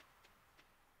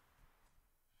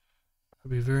 That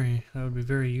would be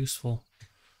very useful.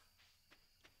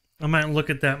 I might look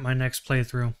at that my next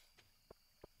playthrough.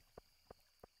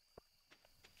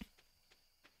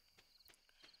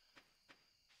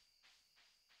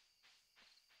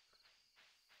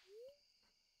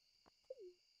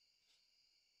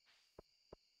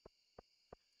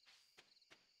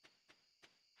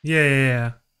 Yeah, yeah,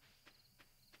 yeah.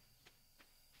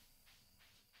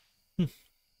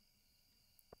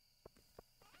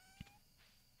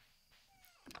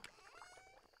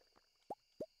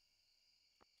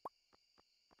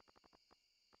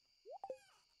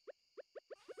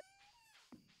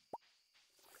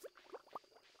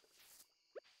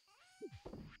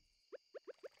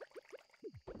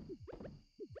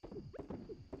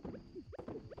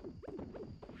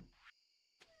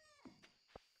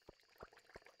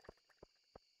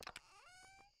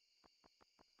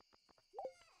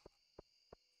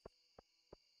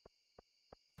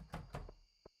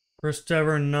 First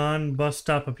ever non-bus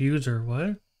stop abuser.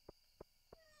 What?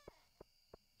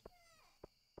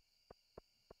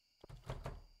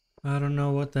 I don't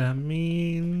know what that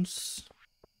means.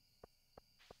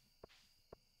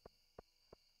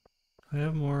 I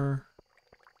have more.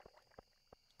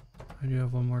 I do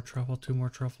have one more truffle, two more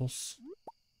truffles.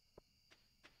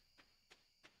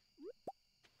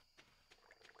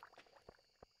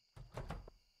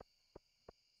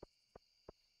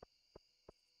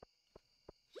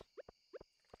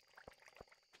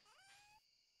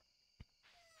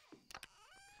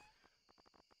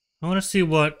 I want to see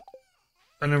what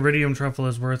an iridium truffle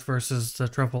is worth versus the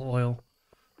truffle oil.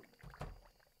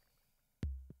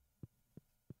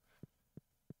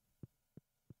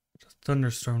 It's a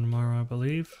thunderstorm tomorrow, I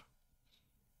believe.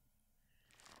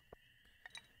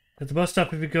 At the bus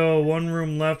stop, if you go one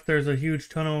room left, there's a huge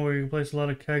tunnel where you can place a lot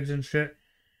of kegs and shit.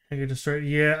 I get destroyed.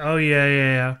 Yeah, oh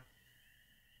yeah.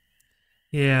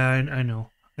 Yeah, I know.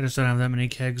 I just don't have that many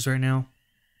kegs right now.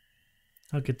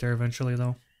 I'll get there eventually,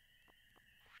 though.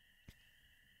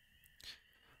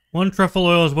 One truffle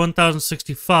oil is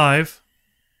 1,065.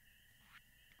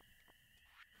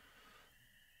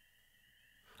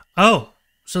 Oh,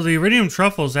 so the iridium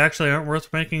truffles actually aren't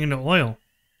worth making into oil.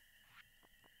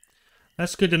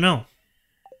 That's good to know.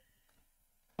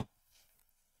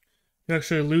 You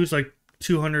actually lose like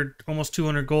 200, almost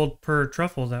 200 gold per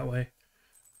truffle that way.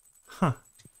 Huh.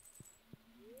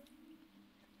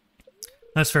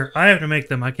 That's fair. I have to make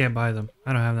them. I can't buy them.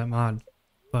 I don't have that mod.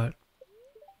 But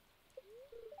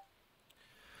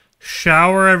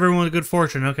shower everyone with good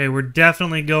fortune. Okay, we're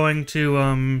definitely going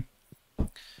to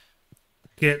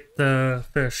get the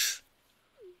fish.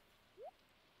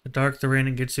 The dark, the rain,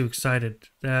 and gets you excited.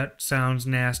 That sounds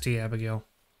nasty, Abigail.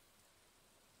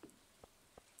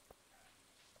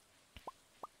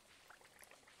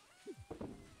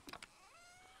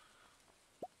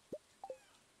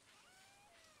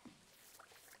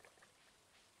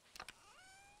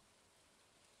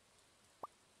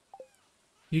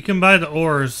 You can buy the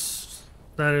ores.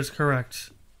 That is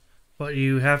correct. But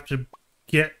you have to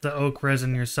get the oak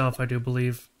resin yourself, I do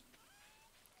believe.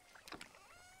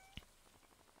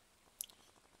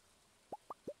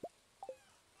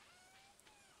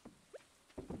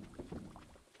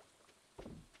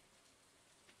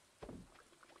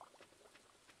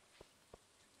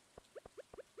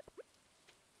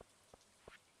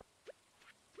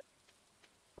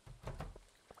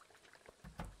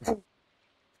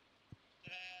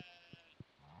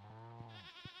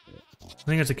 I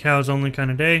think it's a cows only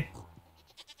kind of day.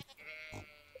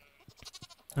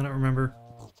 I don't remember.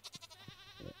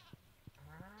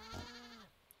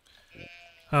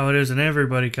 Oh, it is an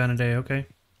everybody kind of day, okay.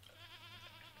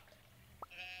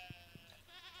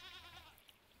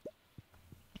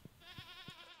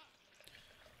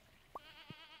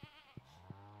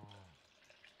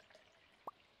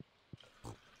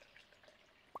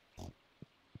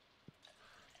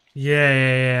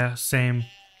 Yeah, same.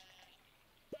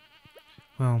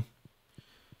 Well,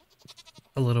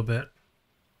 a little bit.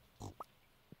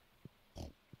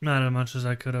 Not as much as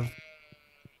I could have.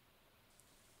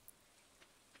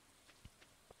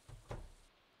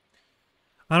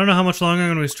 I don't know how much longer I'm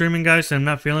going to be streaming, guys. I'm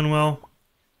not feeling well.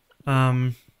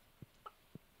 But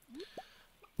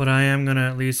I am going to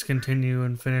at least continue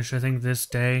and finish, I think, this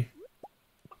day.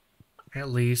 At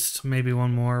least. Maybe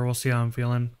one more. We'll see how I'm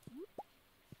feeling.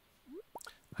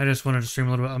 I just wanted to stream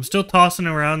a little bit. I'm still tossing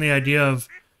around the idea of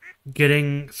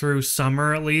getting through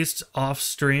summer, at least, off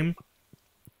stream.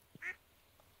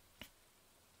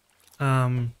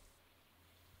 Oh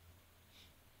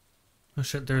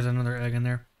shit, there's another egg in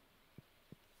there.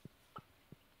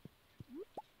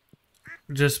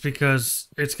 Just because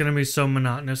it's going to be so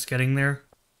monotonous getting there.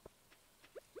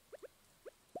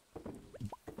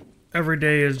 Every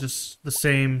day is just the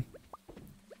same.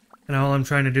 And all I'm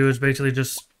trying to do is basically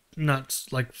just not,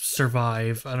 like,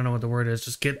 survive. I don't know what the word is.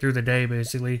 Just get through the day,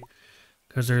 basically.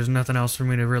 Because there's nothing else for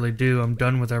me to really do. I'm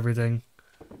done with everything.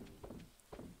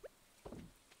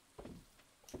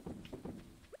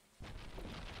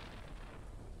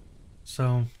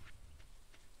 So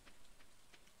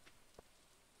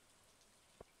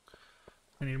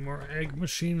I need more egg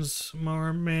machines,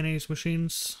 more mayonnaise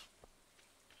machines.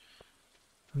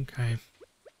 Okay.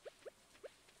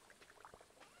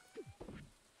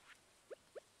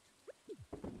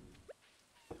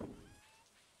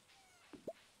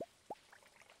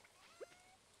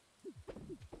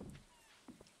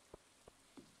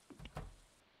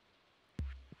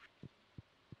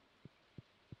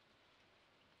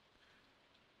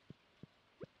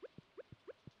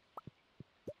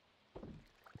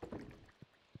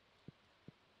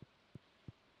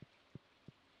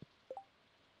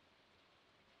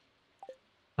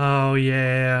 Oh,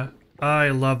 yeah. I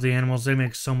love the animals. They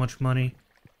make so much money.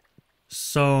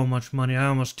 So much money. I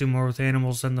almost do more with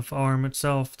animals than the farm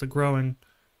itself, the growing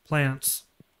plants.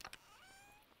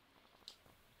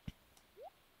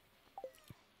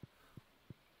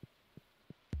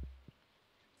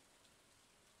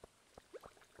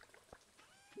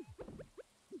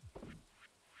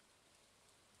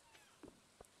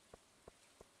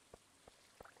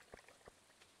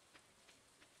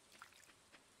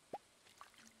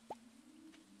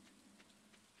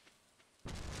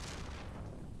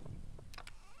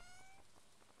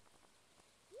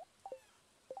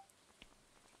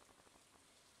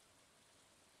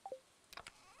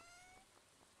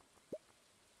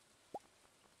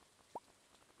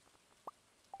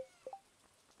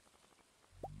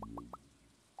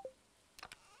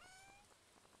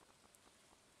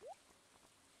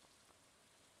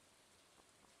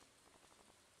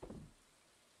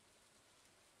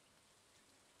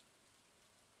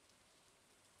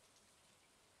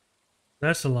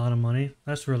 That's a lot of money.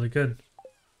 That's really good.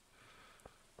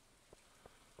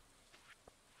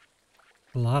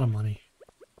 A lot of money.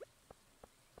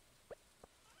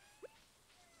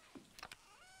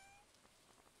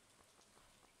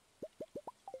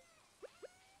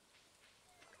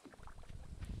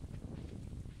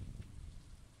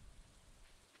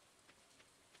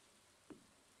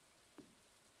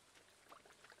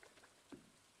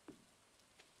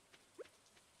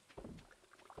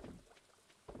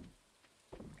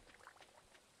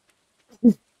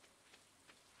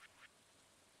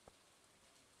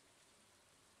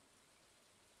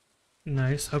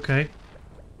 Nice. Okay.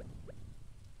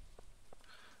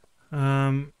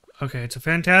 Okay, it's a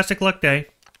fantastic luck day.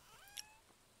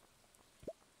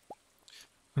 I'm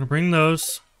gonna bring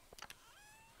those.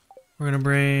 We're gonna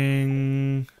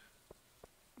bring...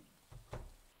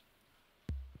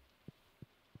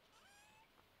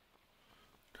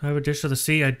 Do I have a dish of the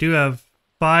sea? I do have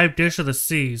 5 dish of the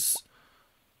seas.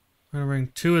 I'm gonna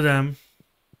bring 2 of them.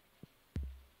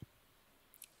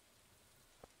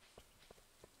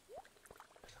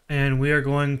 And we are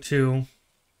going to...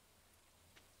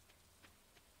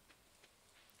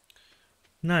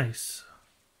 Nice.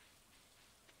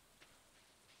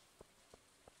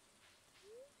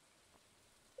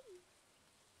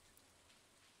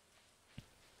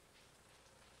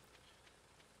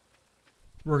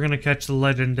 We're gonna catch the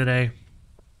legend today.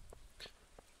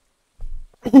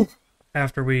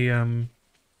 After we, open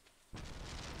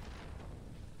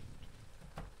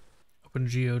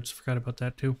geodes. Forgot about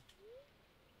that, too.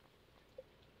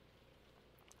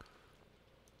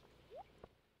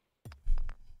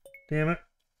 Damn it.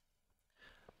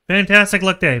 Fantastic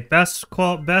luck day. Best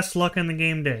luck in the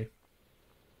game day.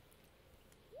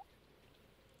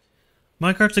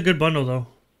 Minecart's a good bundle, though.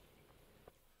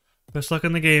 Best luck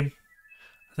in the game.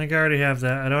 I think I already have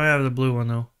that. I don't have the blue one,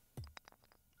 though.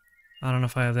 I don't know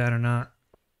if I have that or not.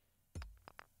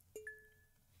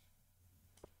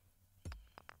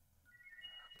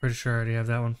 Pretty sure I already have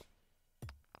that one.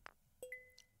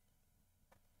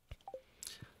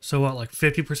 So what, like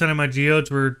 50% of my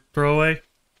geodes were throwaway?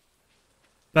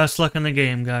 Best luck in the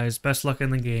game, guys. Best luck in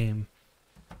the game.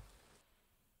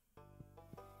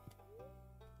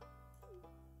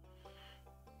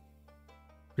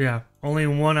 Yeah, only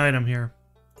one item here.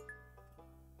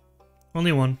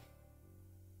 Only one.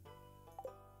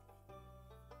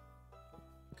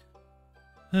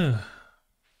 Oh,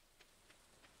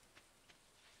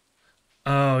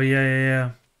 yeah, yeah,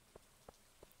 yeah.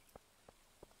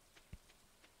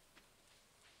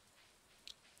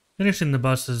 Finishing the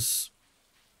buses.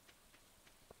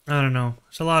 I don't know.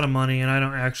 It's a lot of money, and I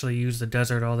don't actually use the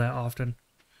desert all that often.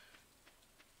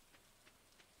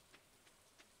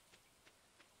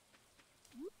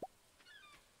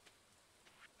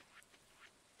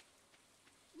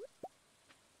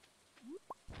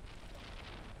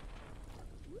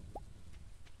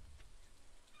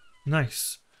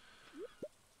 Nice.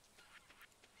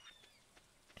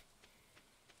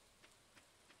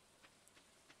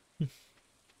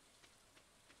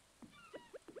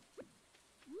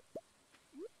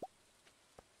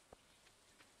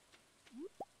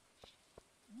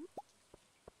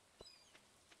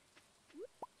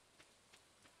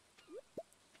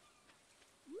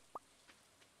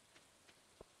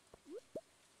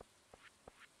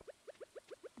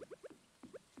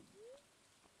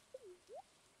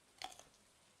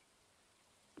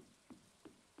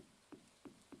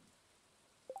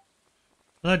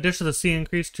 Well, that dish of the sea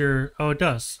increased your... Oh, it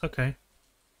does. Okay.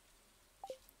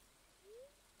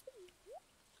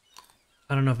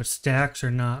 I don't know if it stacks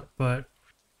or not, but...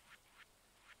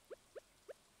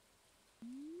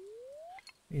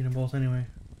 Eat them both anyway.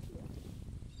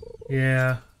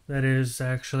 Yeah, that is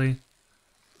actually.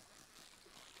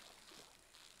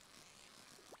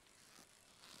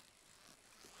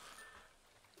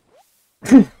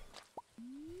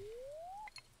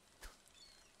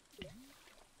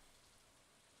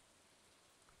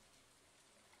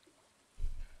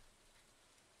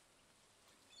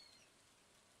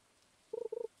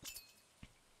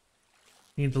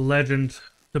 Need the legend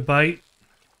to bite.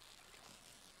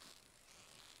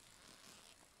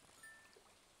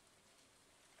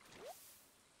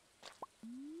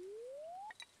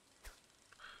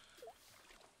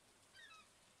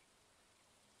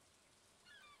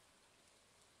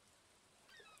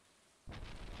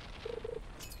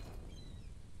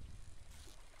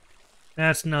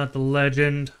 That's not the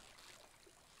legend.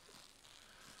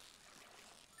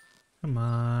 Come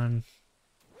on.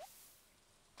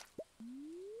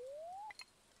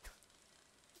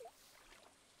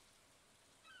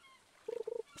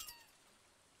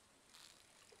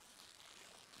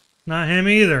 Not him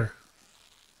either.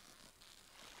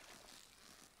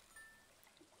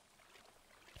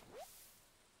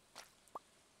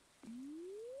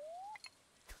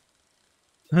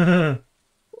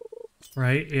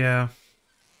 Right, yeah.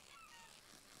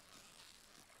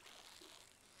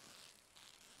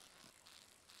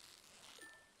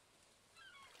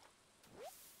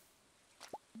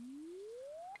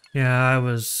 Yeah,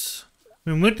 I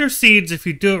mean, winter seeds, if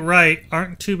you do it right,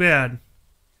 aren't too bad.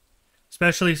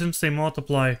 Especially since they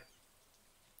multiply.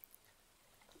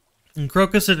 And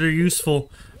crocuses are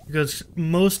useful because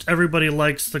most everybody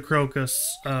likes the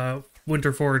crocus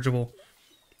winter forageable.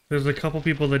 There's a couple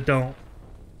people that don't,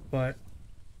 but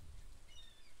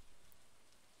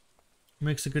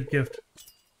makes a good gift.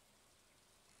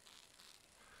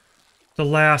 The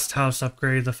last house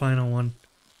upgrade, the final one.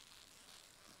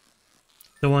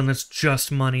 The one that's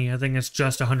just money. I think it's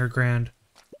just 100 grand.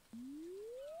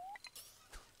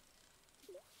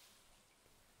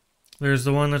 There's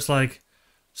the one that's like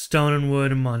stone and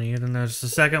wood and money, and then there's the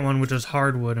second one which is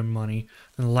hardwood and money,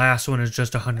 and the last one is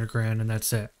just 100 grand and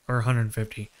that's it, or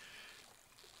 150.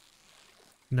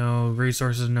 No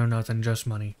resources, no nothing, just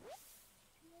money.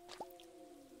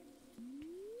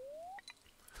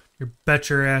 You bet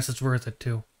your ass it's worth it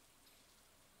too.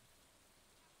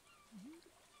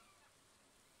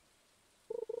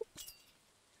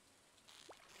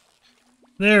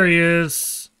 There he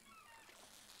is.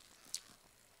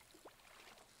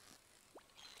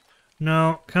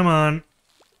 No, come on.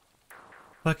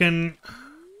 Fucking...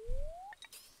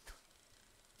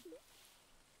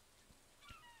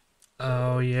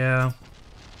 Oh, yeah.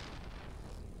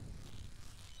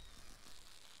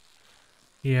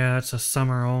 Yeah, it's a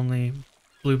summer only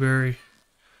blueberry.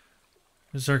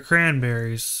 These are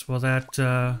cranberries. Well,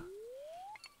 they're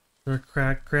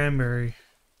cracked cranberry.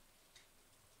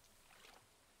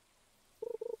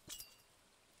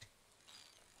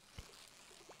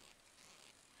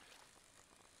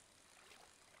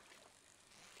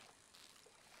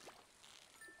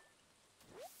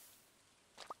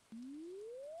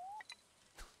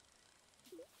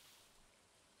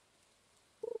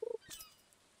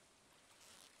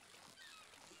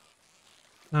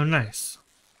 Oh, nice.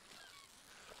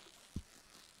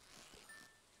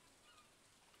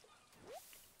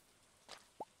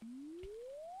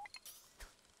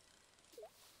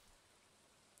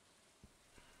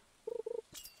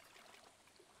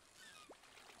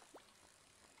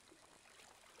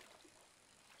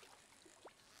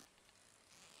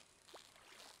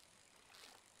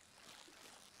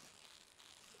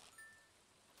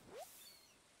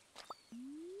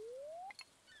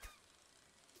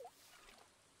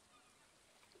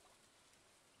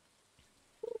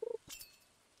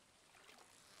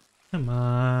 Come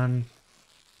on.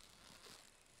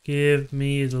 Give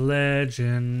me the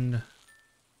legend.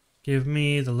 Give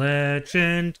me the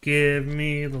legend. Give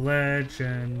me the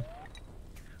legend.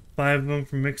 5 of them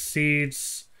from mixed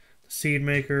seeds. The seed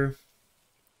maker.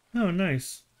 Oh,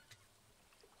 nice.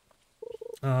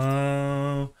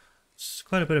 Oh, it's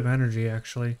quite a bit of energy,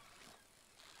 actually.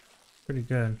 Pretty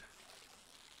good.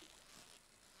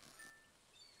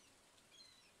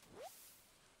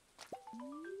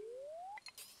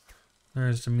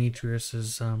 There's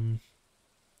Demetrius's,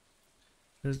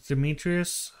 Is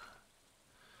Demetrius?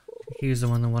 He's the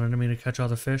one that wanted me to catch all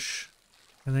the fish,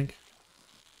 I think.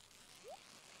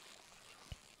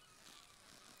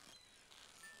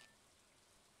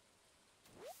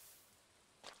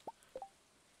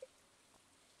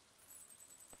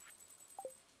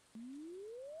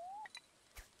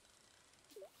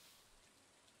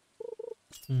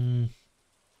 Hmm.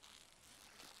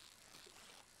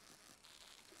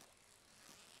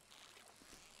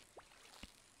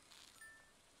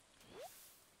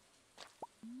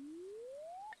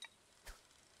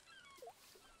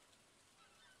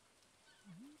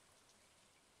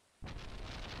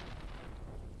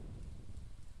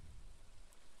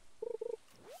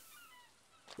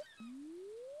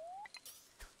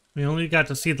 We only got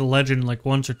to see the legend like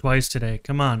once or twice today.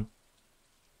 Come on.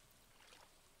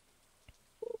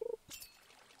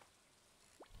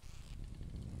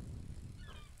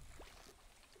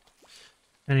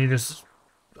 And he just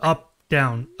up,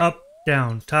 down, top,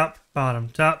 bottom,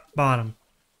 top, bottom.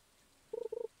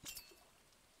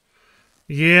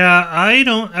 Yeah, I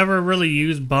don't ever really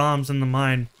use bombs in the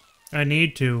mine. I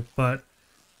need to, but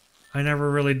I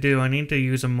never really do. I need to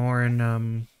use them more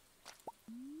in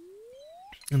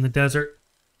the desert.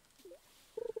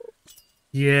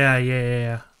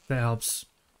 Yeah. That helps.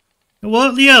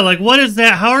 Well, yeah, like, what is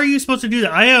that? How are you supposed to do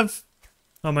that? I have...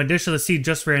 Oh, my dish of the sea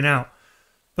just ran out.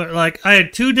 But, like, I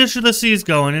had 2 dish of the seas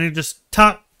going, and it just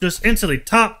instantly,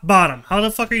 top, bottom. How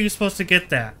the fuck are you supposed to get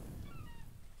that?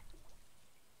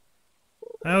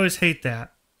 I always hate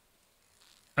that.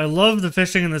 I love the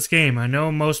fishing in this game. I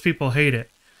know most people hate it.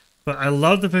 But I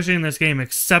love the fishing in this game,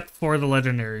 except for the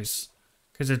legendaries.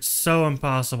 Because it's so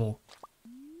impossible.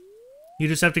 You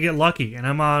just have to get lucky. And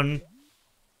I'm on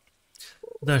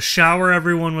the shower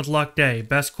everyone with luck day.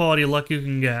 Best quality luck you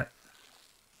can get.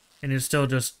 And it's still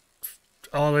just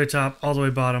all the way top, all the way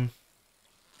bottom.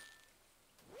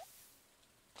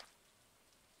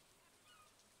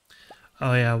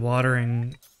 Oh yeah,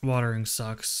 watering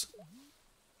sucks.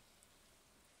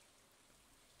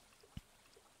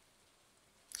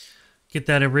 Get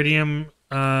that iridium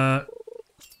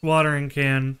watering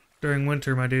can during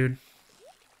winter, my dude.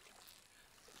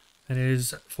 That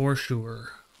is for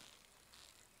sure.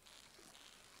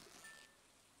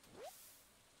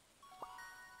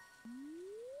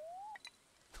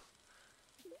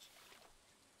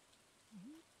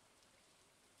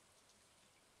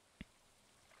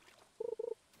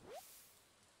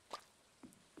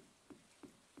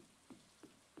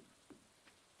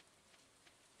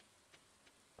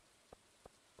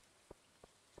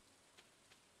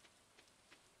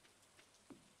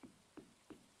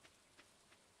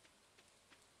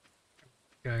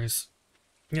 Guys.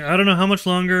 Yeah, I don't know how much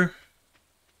longer.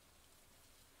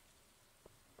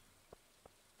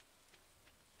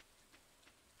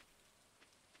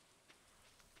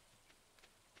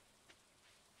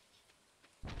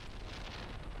 I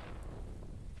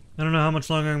don't know how much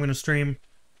longer I'm going to stream.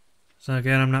 So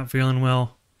again, I'm not feeling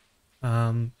well.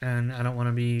 And I don't want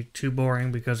to be too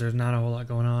boring because there's not a whole lot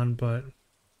going on, but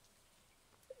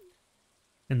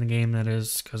in the game that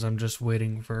is, because I'm just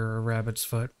waiting for a rabbit's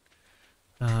foot.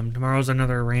 Tomorrow's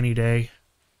another rainy day,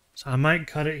 so I might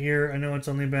cut it here. I know it's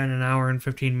only been an hour and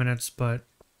 15 minutes, but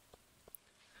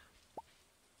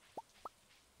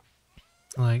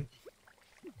like,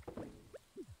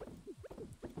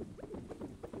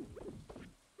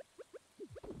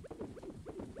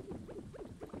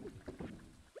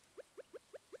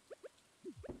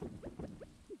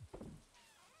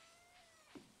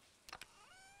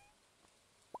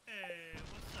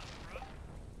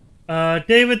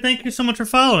 David, thank you so much for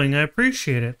following. I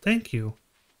appreciate it. Thank you.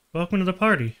 Welcome to the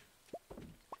party.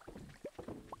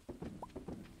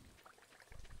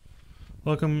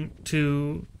 Welcome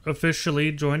to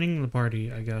officially joining the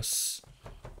party, I guess.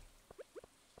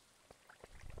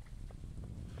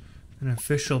 An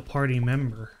official party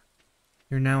member.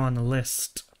 You're now on the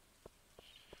list.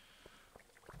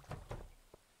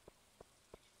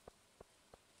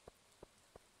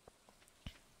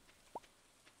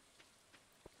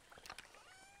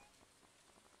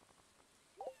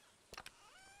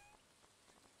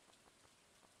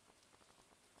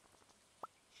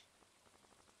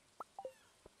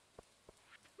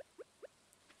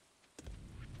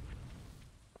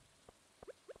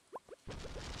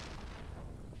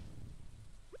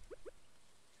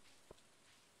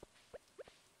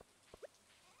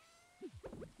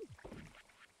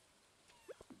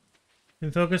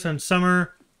 And focus on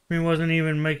summer. I mean, wasn't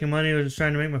even making money. I was just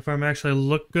trying to make my farm actually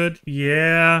look good.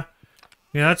 Yeah.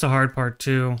 Yeah, that's a hard part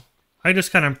too. I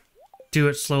just kind of do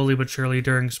it slowly but surely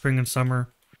during spring and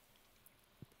summer.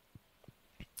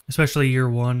 Especially year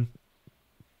 1.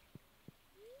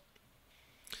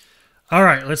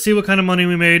 Alright, let's see what kind of money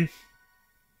we made.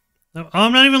 Oh,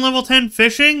 I'm not even level 10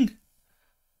 fishing?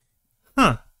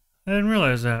 Huh. I didn't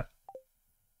realize that.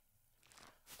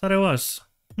 Thought I was.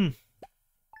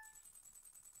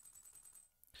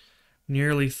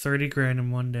 Nearly 30 grand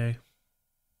in one day.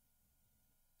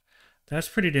 That's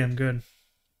pretty damn good.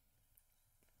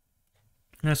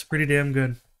 That's pretty damn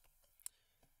good.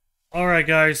 Alright,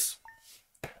 guys.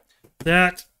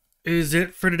 That is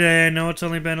it for today. I know it's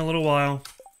only been a little while.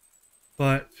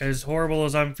 But as horrible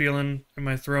as I'm feeling in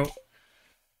my throat,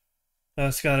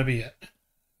 that's gotta be it.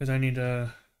 Because I need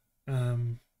to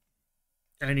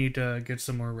get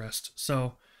some more rest.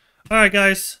 So, alright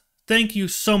guys. Thank you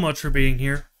so much for being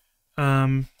here.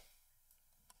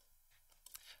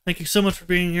 Thank you so much for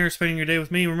being here, spending your day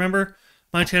with me. Remember,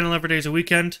 my channel every day is a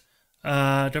weekend.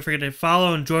 Don't forget to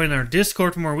follow and join our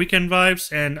Discord for more weekend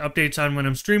vibes and updates on when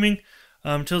I'm streaming.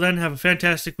 Till then, have a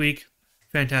fantastic week,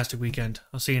 fantastic weekend.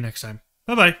 I'll see you next time.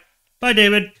 Bye-bye. Bye,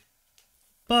 David.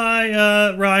 Bye,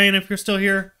 Ryan, if you're still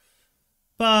here.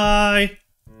 Bye.